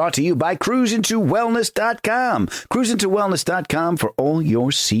was brought to you by cruisintowellness.com. Cruisintowellness.com for all your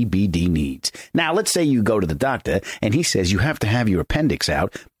CBD needs. Now, let's say you go to the doctor and he says you have to have your appendix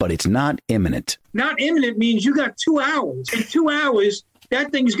out, but it's not imminent. Not imminent means you got 2 hours. In 2 hours,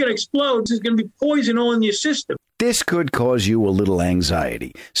 that thing's going to explode. There's going to be poison all in your system. This could cause you a little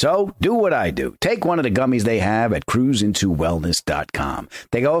anxiety. So do what I do. Take one of the gummies they have at cruisintowellness.com.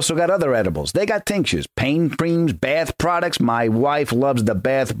 They also got other edibles. They got tinctures, pain creams, bath products. My wife loves the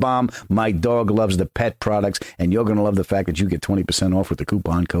bath bomb. My dog loves the pet products. And you're going to love the fact that you get 20% off with the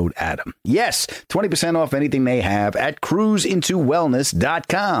coupon code ADAM. Yes, 20% off anything they have at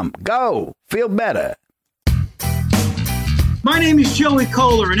cruisintowellness.com. Go. Feel better. My name is Joey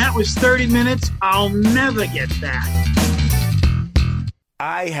Kola, and that was 30 minutes. I'll never get back.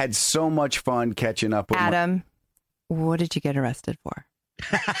 I had so much fun catching up with Adam. What did you get arrested for?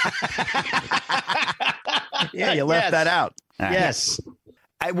 Yeah, you left that out. Yes.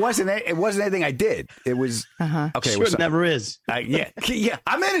 It wasn't anything I did. It was okay. Sure, it never is. Yeah.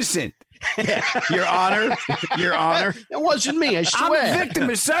 I'm innocent. Your Honor. It wasn't me. I swear. I'm a victim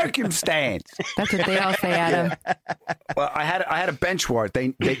of circumstance. That's what they all say, Adam. Well, I had a bench warrant.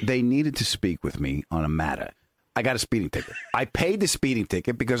 They needed to speak with me on a matter. I got a speeding ticket. I paid the speeding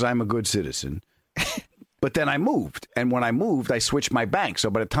ticket because I'm a good citizen. But then I moved, and when I moved, I switched my bank.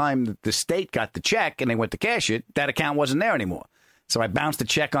 So by the time the state got the check and they went to cash it, that account wasn't there anymore. So I bounced the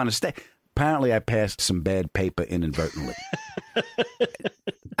check on the state. Apparently, I passed some bad paper inadvertently.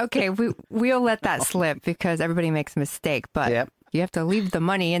 Okay, we'll let that slip because everybody makes a mistake, but you have to leave the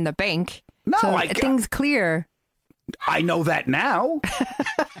money in the bank. No, so things clear. I know that now.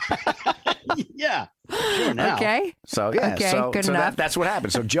 Yeah, sure now. Okay. So okay, good enough. That's what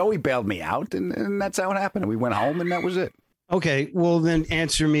happened. So Joey bailed me out, and that's how it happened. And we went home, and that was it. Okay, well then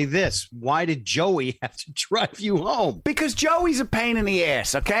answer me this. Why did Joey have to drive you home? Because Joey's a pain in the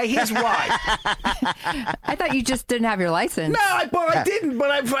ass, okay? Here's why. I thought you just didn't have your license. No, I didn't,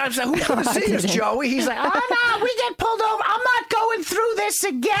 but I said, who's going to see us, Joey? He's like, oh, no, we get pulled over. I'm not going through this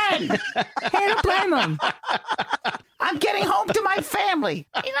again. Hey, don't blame him. I'm getting home to my family.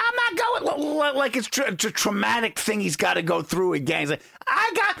 I'm not going. Like it's a traumatic thing he's got to go through again. He's like,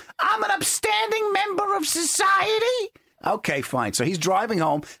 I'm an upstanding member of society. Okay, fine. So he's driving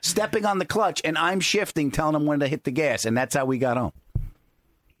home, stepping on the clutch, and I'm shifting, telling him when to hit the gas, and that's how we got home.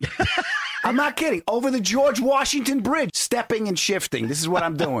 I'm not kidding. Over the George Washington Bridge, stepping and shifting. This is what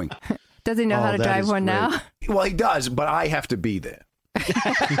I'm doing. Does he know how to drive one now? Well, he does, but I have to be there. No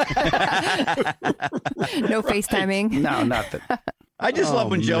FaceTiming? No, nothing. I just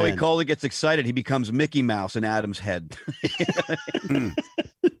love when Joey Kola gets excited. He becomes Mickey Mouse in Adam's head.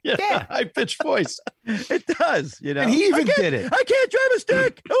 Yeah, high pitched voice. It does, you know. And he even did it. I can't drive a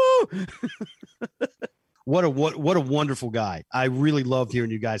stick. Oh, what a wonderful guy. I really loved hearing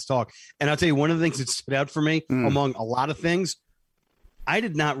you guys talk. And I'll tell you, one of the things that stood out for me among a lot of things, I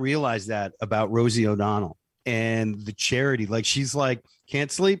did not realize that about Rosie O'Donnell and the charity. Like, she's like,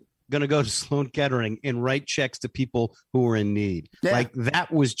 can't sleep, going to go to Sloan Kettering and write checks to people who are in need. Yeah. Like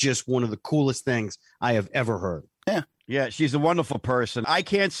that was just one of the coolest things I have ever heard. Yeah. Yeah, she's a wonderful person. I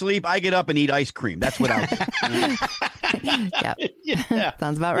can't sleep. I get up and eat ice cream. That's what I do. Yeah.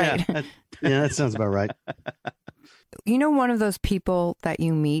 Sounds about right. Yeah, that sounds about right. You know, one of those people that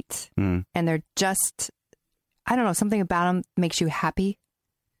you meet Mm. and they're just, I don't know, something about them makes you happy.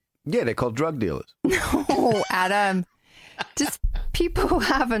 Yeah, they're called drug dealers. No, Adam. Just people who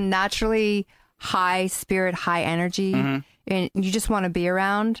have a naturally high spirit, high energy, and you just want to be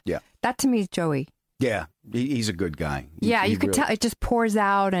around. Yeah. That to me is Joey. Yeah, he's a good guy. You could tell it just pours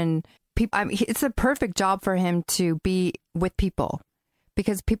out, and people. I mean, it's a perfect job for him to be with people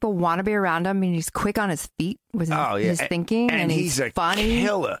because people want to be around him. And he's quick on his feet with his thinking, and he's a funny.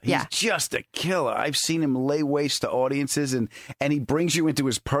 Killer. He's just a killer. I've seen him lay waste to audiences, and he brings you into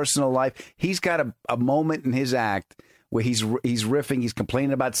his personal life. He's got a moment in his act where he's riffing, he's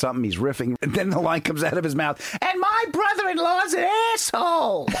complaining about something, he's riffing, and then the line comes out of his mouth, and my brother-in-law's an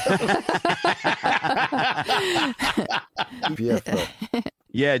asshole.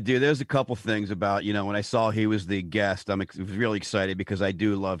 Yeah, dude, there's a couple things about, when I saw he was the guest, I was really excited because I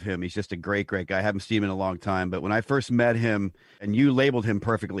do love him. He's just a great, great guy. I haven't seen him in a long time, but when I first met him, and you labeled him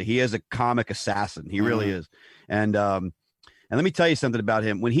perfectly, he is a comic assassin. He really is. And let me tell you something about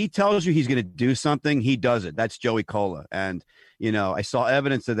him. When he tells you he's going to do something, he does it. That's Joey Kola. And, I saw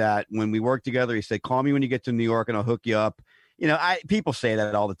evidence of that when we worked together. He said, call me when you get to New York and I'll hook you up. People say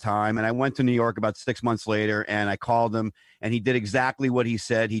that all the time. And I went to New York about 6 months later and I called him and he did exactly what he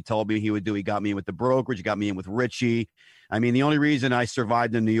said he told me he would do. He got me in with the brokerage. He got me in with Richie. I mean, the only reason I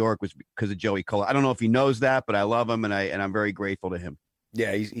survived in New York was because of Joey Kola. I don't know if he knows that, but I love him and I'm very grateful to him.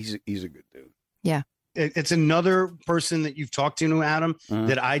 Yeah, he's a good dude. Yeah. It's another person that you've talked to, Adam,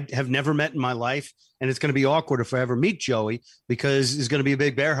 that I have never met in my life. And it's going to be awkward if I ever meet Joey because there's going to be a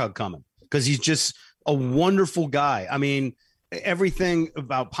big bear hug coming because he's just a wonderful guy. I mean, everything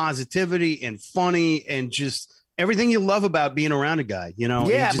about positivity and funny and just everything you love about being around a guy,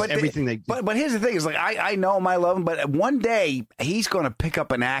 Yeah, but everything but here's the thing: is like I know him, I love him, but one day he's going to pick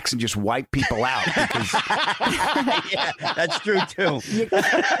up an axe and just wipe people out. Because... Yeah, that's true too.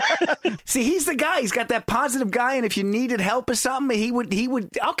 See, he's the guy. He's got that positive guy, and if you needed help or something, he would.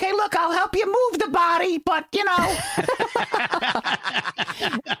 Okay, look, I'll help you move the body, but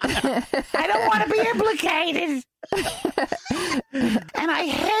I don't want to be implicated. And I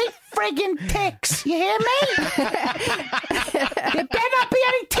hate friggin' ticks. You hear me? There better not be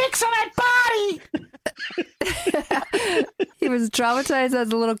any ticks on that body. He was traumatized as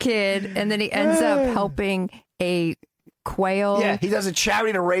a little kid, and then he ends up helping a quail. Yeah, he does a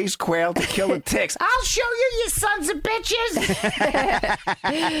charity to raise quail to kill the ticks. I'll show you sons of bitches.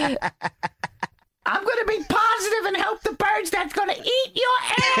 I'm going to be positive and help the birds that's going to eat your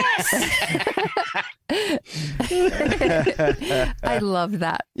ass. I love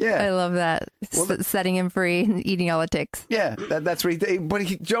that. Yeah. I love that. Setting him free and eating all the ticks. Yeah, that's what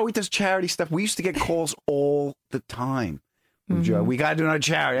Joey does charity stuff. We used to get calls all the time. Joe, we got to do another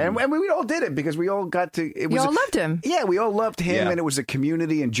charity. And we all did it because we all got to. We all loved him. Yeah, we all loved him, and it was a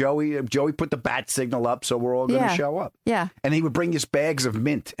community. And Joey put the bat signal up, so we're all going to show up. Yeah. And he would bring us bags of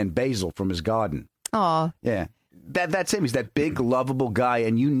mint and basil from his garden. Oh. Yeah. That's him. He's that big, lovable guy,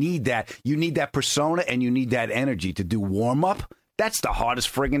 and you need that. You need that persona, and you need that energy to do warm-up. That's the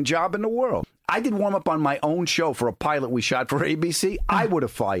hardest friggin' job in the world. I did warm up on my own show for a pilot we shot for ABC. I would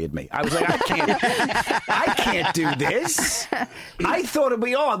have fired me. I was like, I can't do this. I thought it'd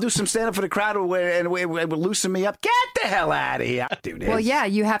be, I'll do some stand up for the crowd and it would loosen me up. Get the hell out of here. I'll do this. Well, yeah,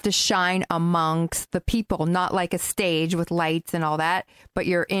 you have to shine amongst the people, not like a stage with lights and all that, but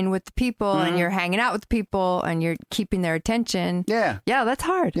you're in with the people and you're hanging out with the people and you're keeping their attention. Yeah. Yeah, that's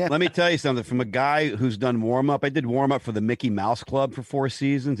hard. Yeah. Let me tell you something. From a guy who's done warm up, I did warm up for the Mickey Mouse Club for 4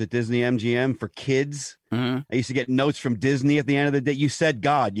 seasons at Disney MGM for kids. I used to get notes from Disney at the end of the day. You said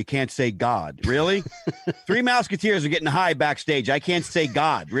God. You can't say God. Really? 3 Musketeers are getting high backstage. I can't say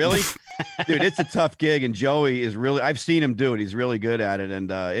God. Really? Dude, it's a tough gig. And Joey is really, I've seen him do it. He's really good at it.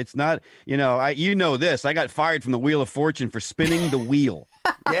 And it's not, this. I got fired from the Wheel of Fortune for spinning the wheel.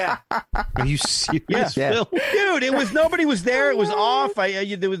 Yeah. Are you serious, Phil? Dude, nobody was there. It was off.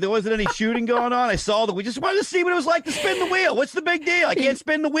 There wasn't any shooting going on. I saw that. We just wanted to see what it was like to spin the wheel. What's the big deal? I can't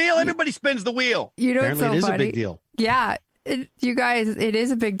spin the wheel. Everybody spins the wheel. Apparently it is a big deal. Yeah. You guys, it is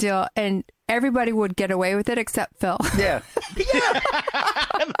a big deal. And everybody would get away with it except Phil. Yeah.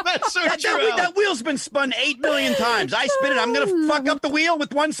 That's so true. That wheel's been spun 8 million times. I spin it. I'm going to fuck up the wheel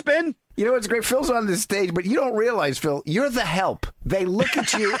with one spin. You know what's great? Phil's on this stage, but you don't realize, Phil, you're the help. They look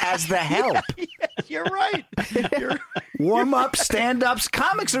at you as the help. You're right. Warm ups, stand ups,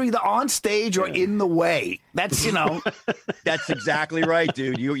 comics are either on stage or in the way. That's That's exactly right,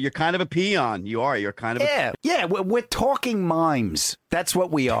 dude. You're kind of a peon. You are. You're kind of yeah. We're talking mimes. That's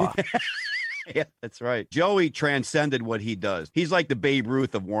what we are. Yeah, that's right. Joey transcended what he does. He's like the Babe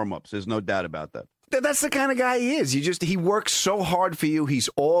Ruth of warm ups. There's no doubt about that. That's the kind of guy he is. He works so hard for you. He's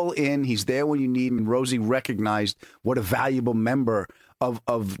all in. He's there when you need him. And Rosie recognized what a valuable member of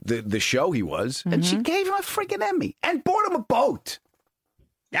the show he was. And she gave him a freaking Emmy and bought him a boat.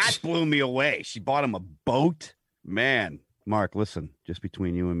 That blew me away. She bought him a boat. Man, Mark, listen, just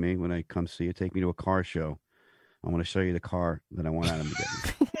between you and me, when I come see you, take me to a car show. I want to show you the car that I want Adam to get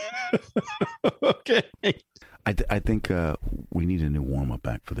me. Okay. I think we need a new warm-up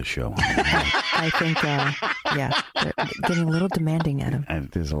act for the show. I think, they're getting a little demanding, Adam.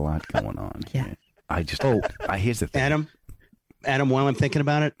 There's a lot going on. Yeah. Here's the thing. Adam, while I'm thinking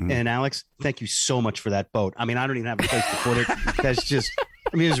about it, and Alex, thank you so much for that boat. I mean, I don't even have a place to put it. That's just,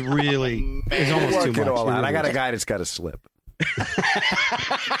 I mean, it's almost too much. All out. I got a guy that's got a slip.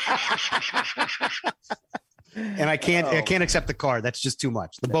 And I can't accept the car. That's just too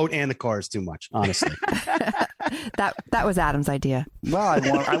much. The boat and the car is too much, honestly. That was Adam's idea. Well,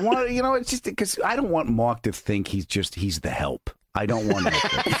 I want it's just because I don't want Mark to think he's the help. I don't want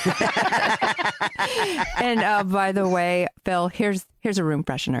that. And by the way, Phil, here's a room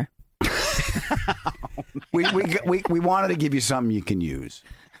freshener. we wanted to give you something you can use.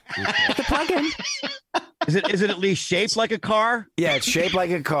 It's a plug-in. Is it at least shaped like a car? Yeah, it's shaped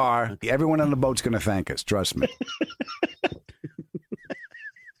like a car. Everyone on the boat's going to thank us. Trust me.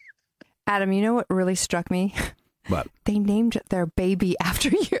 Adam, you know what really struck me? What? They named their baby after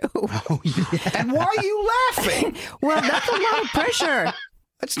you. Oh, yeah. And why are you laughing? Well, that's a lot of pressure.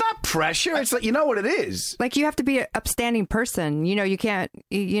 It's not pressure. It's like, you know what it is. Like, you have to be an upstanding person. You can't,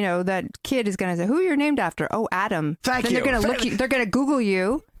 that kid is going to say, who you're named after? Oh, Adam. Thank then you. They're going to they're going to Google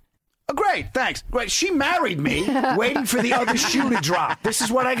you. Oh, great. Thanks. Great. She married me waiting for the other shoe to drop. This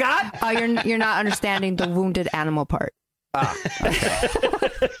is what I got? Oh, you're not understanding the wounded animal part. Okay.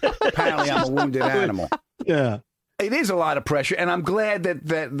 Apparently I'm a wounded animal. Yeah. It is a lot of pressure, and I'm glad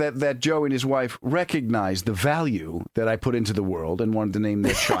that Joe and his wife recognized the value that I put into the world and wanted to name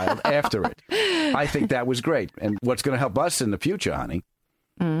their child after it. I think that was great. And what's going to help us in the future, honey,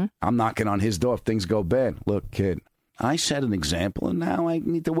 I'm knocking on his door if things go bad. Look, kid, I set an example, and now I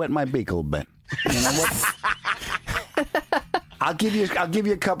need to wet my beak a little bit. You know what? I'll give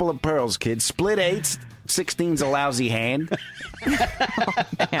you a couple of pearls, kid. Split eights. 16's a lousy hand. Oh,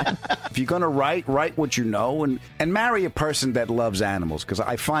 man. If you're going to write what you know and marry a person that loves animals, because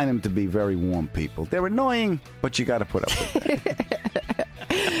I find them to be very warm people. They're annoying, but you got to put up with it.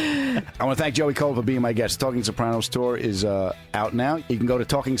 I want to thank Joey Kola for being my guest. Talking Sopranos tour is out now. You can go to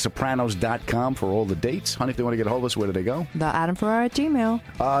TalkingSopranos.com for all the dates. Honey, if they want to get a hold of us, where do they go? The Adam Ferrara at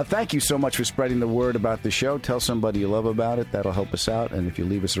Gmail. Thank you so much for spreading the word about the show. Tell somebody you love about it. That'll help us out. And if you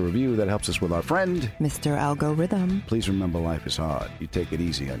leave us a review, that helps us with our friend, Mr. Algorithm. Please remember, life is hard. You take it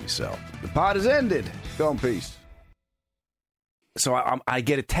easy on yourself. The pod is ended. Go in peace. So I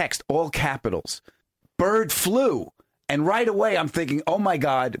get a text, all capitals, bird flu. And right away, I'm thinking, oh, my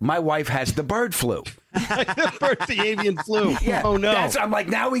God, my wife has the bird flu. The avian flu. Yeah, oh, no. I'm like,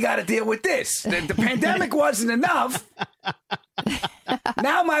 now we got to deal with this. The pandemic wasn't enough.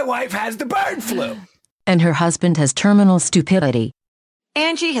 Now my wife has the bird flu. And her husband has terminal stupidity.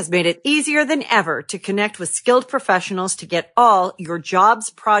 Angie has made it easier than ever to connect with skilled professionals to get all your jobs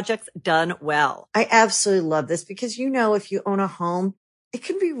projects done well. I absolutely love this because, if you own a home, it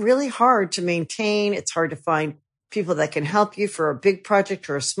can be really hard to maintain. It's hard to find people that can help you for a big project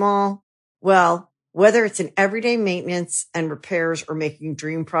or a small. Well, whether it's in everyday maintenance and repairs or making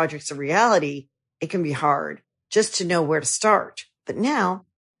dream projects a reality, it can be hard just to know where to start. But now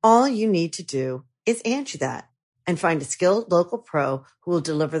all you need to do is Angie that and find a skilled local pro who will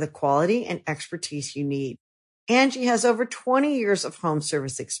deliver the quality and expertise you need. Angie has over 20 years of home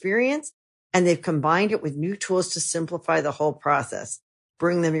service experience, and they've combined it with new tools to simplify the whole process.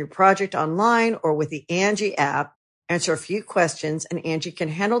 Bring them your project online or with the Angie app. Answer a few questions, and Angie can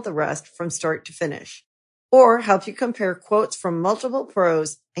handle the rest from start to finish. Or help you compare quotes from multiple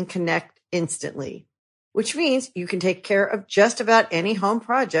pros and connect instantly. Which means you can take care of just about any home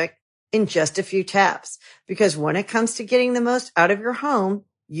project in just a few taps. Because when it comes to getting the most out of your home,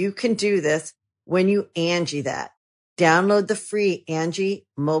 you can do this when you Angie that. Download the free Angie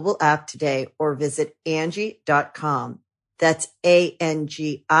mobile app today or visit Angie.com. That's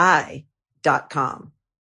ANGI.com.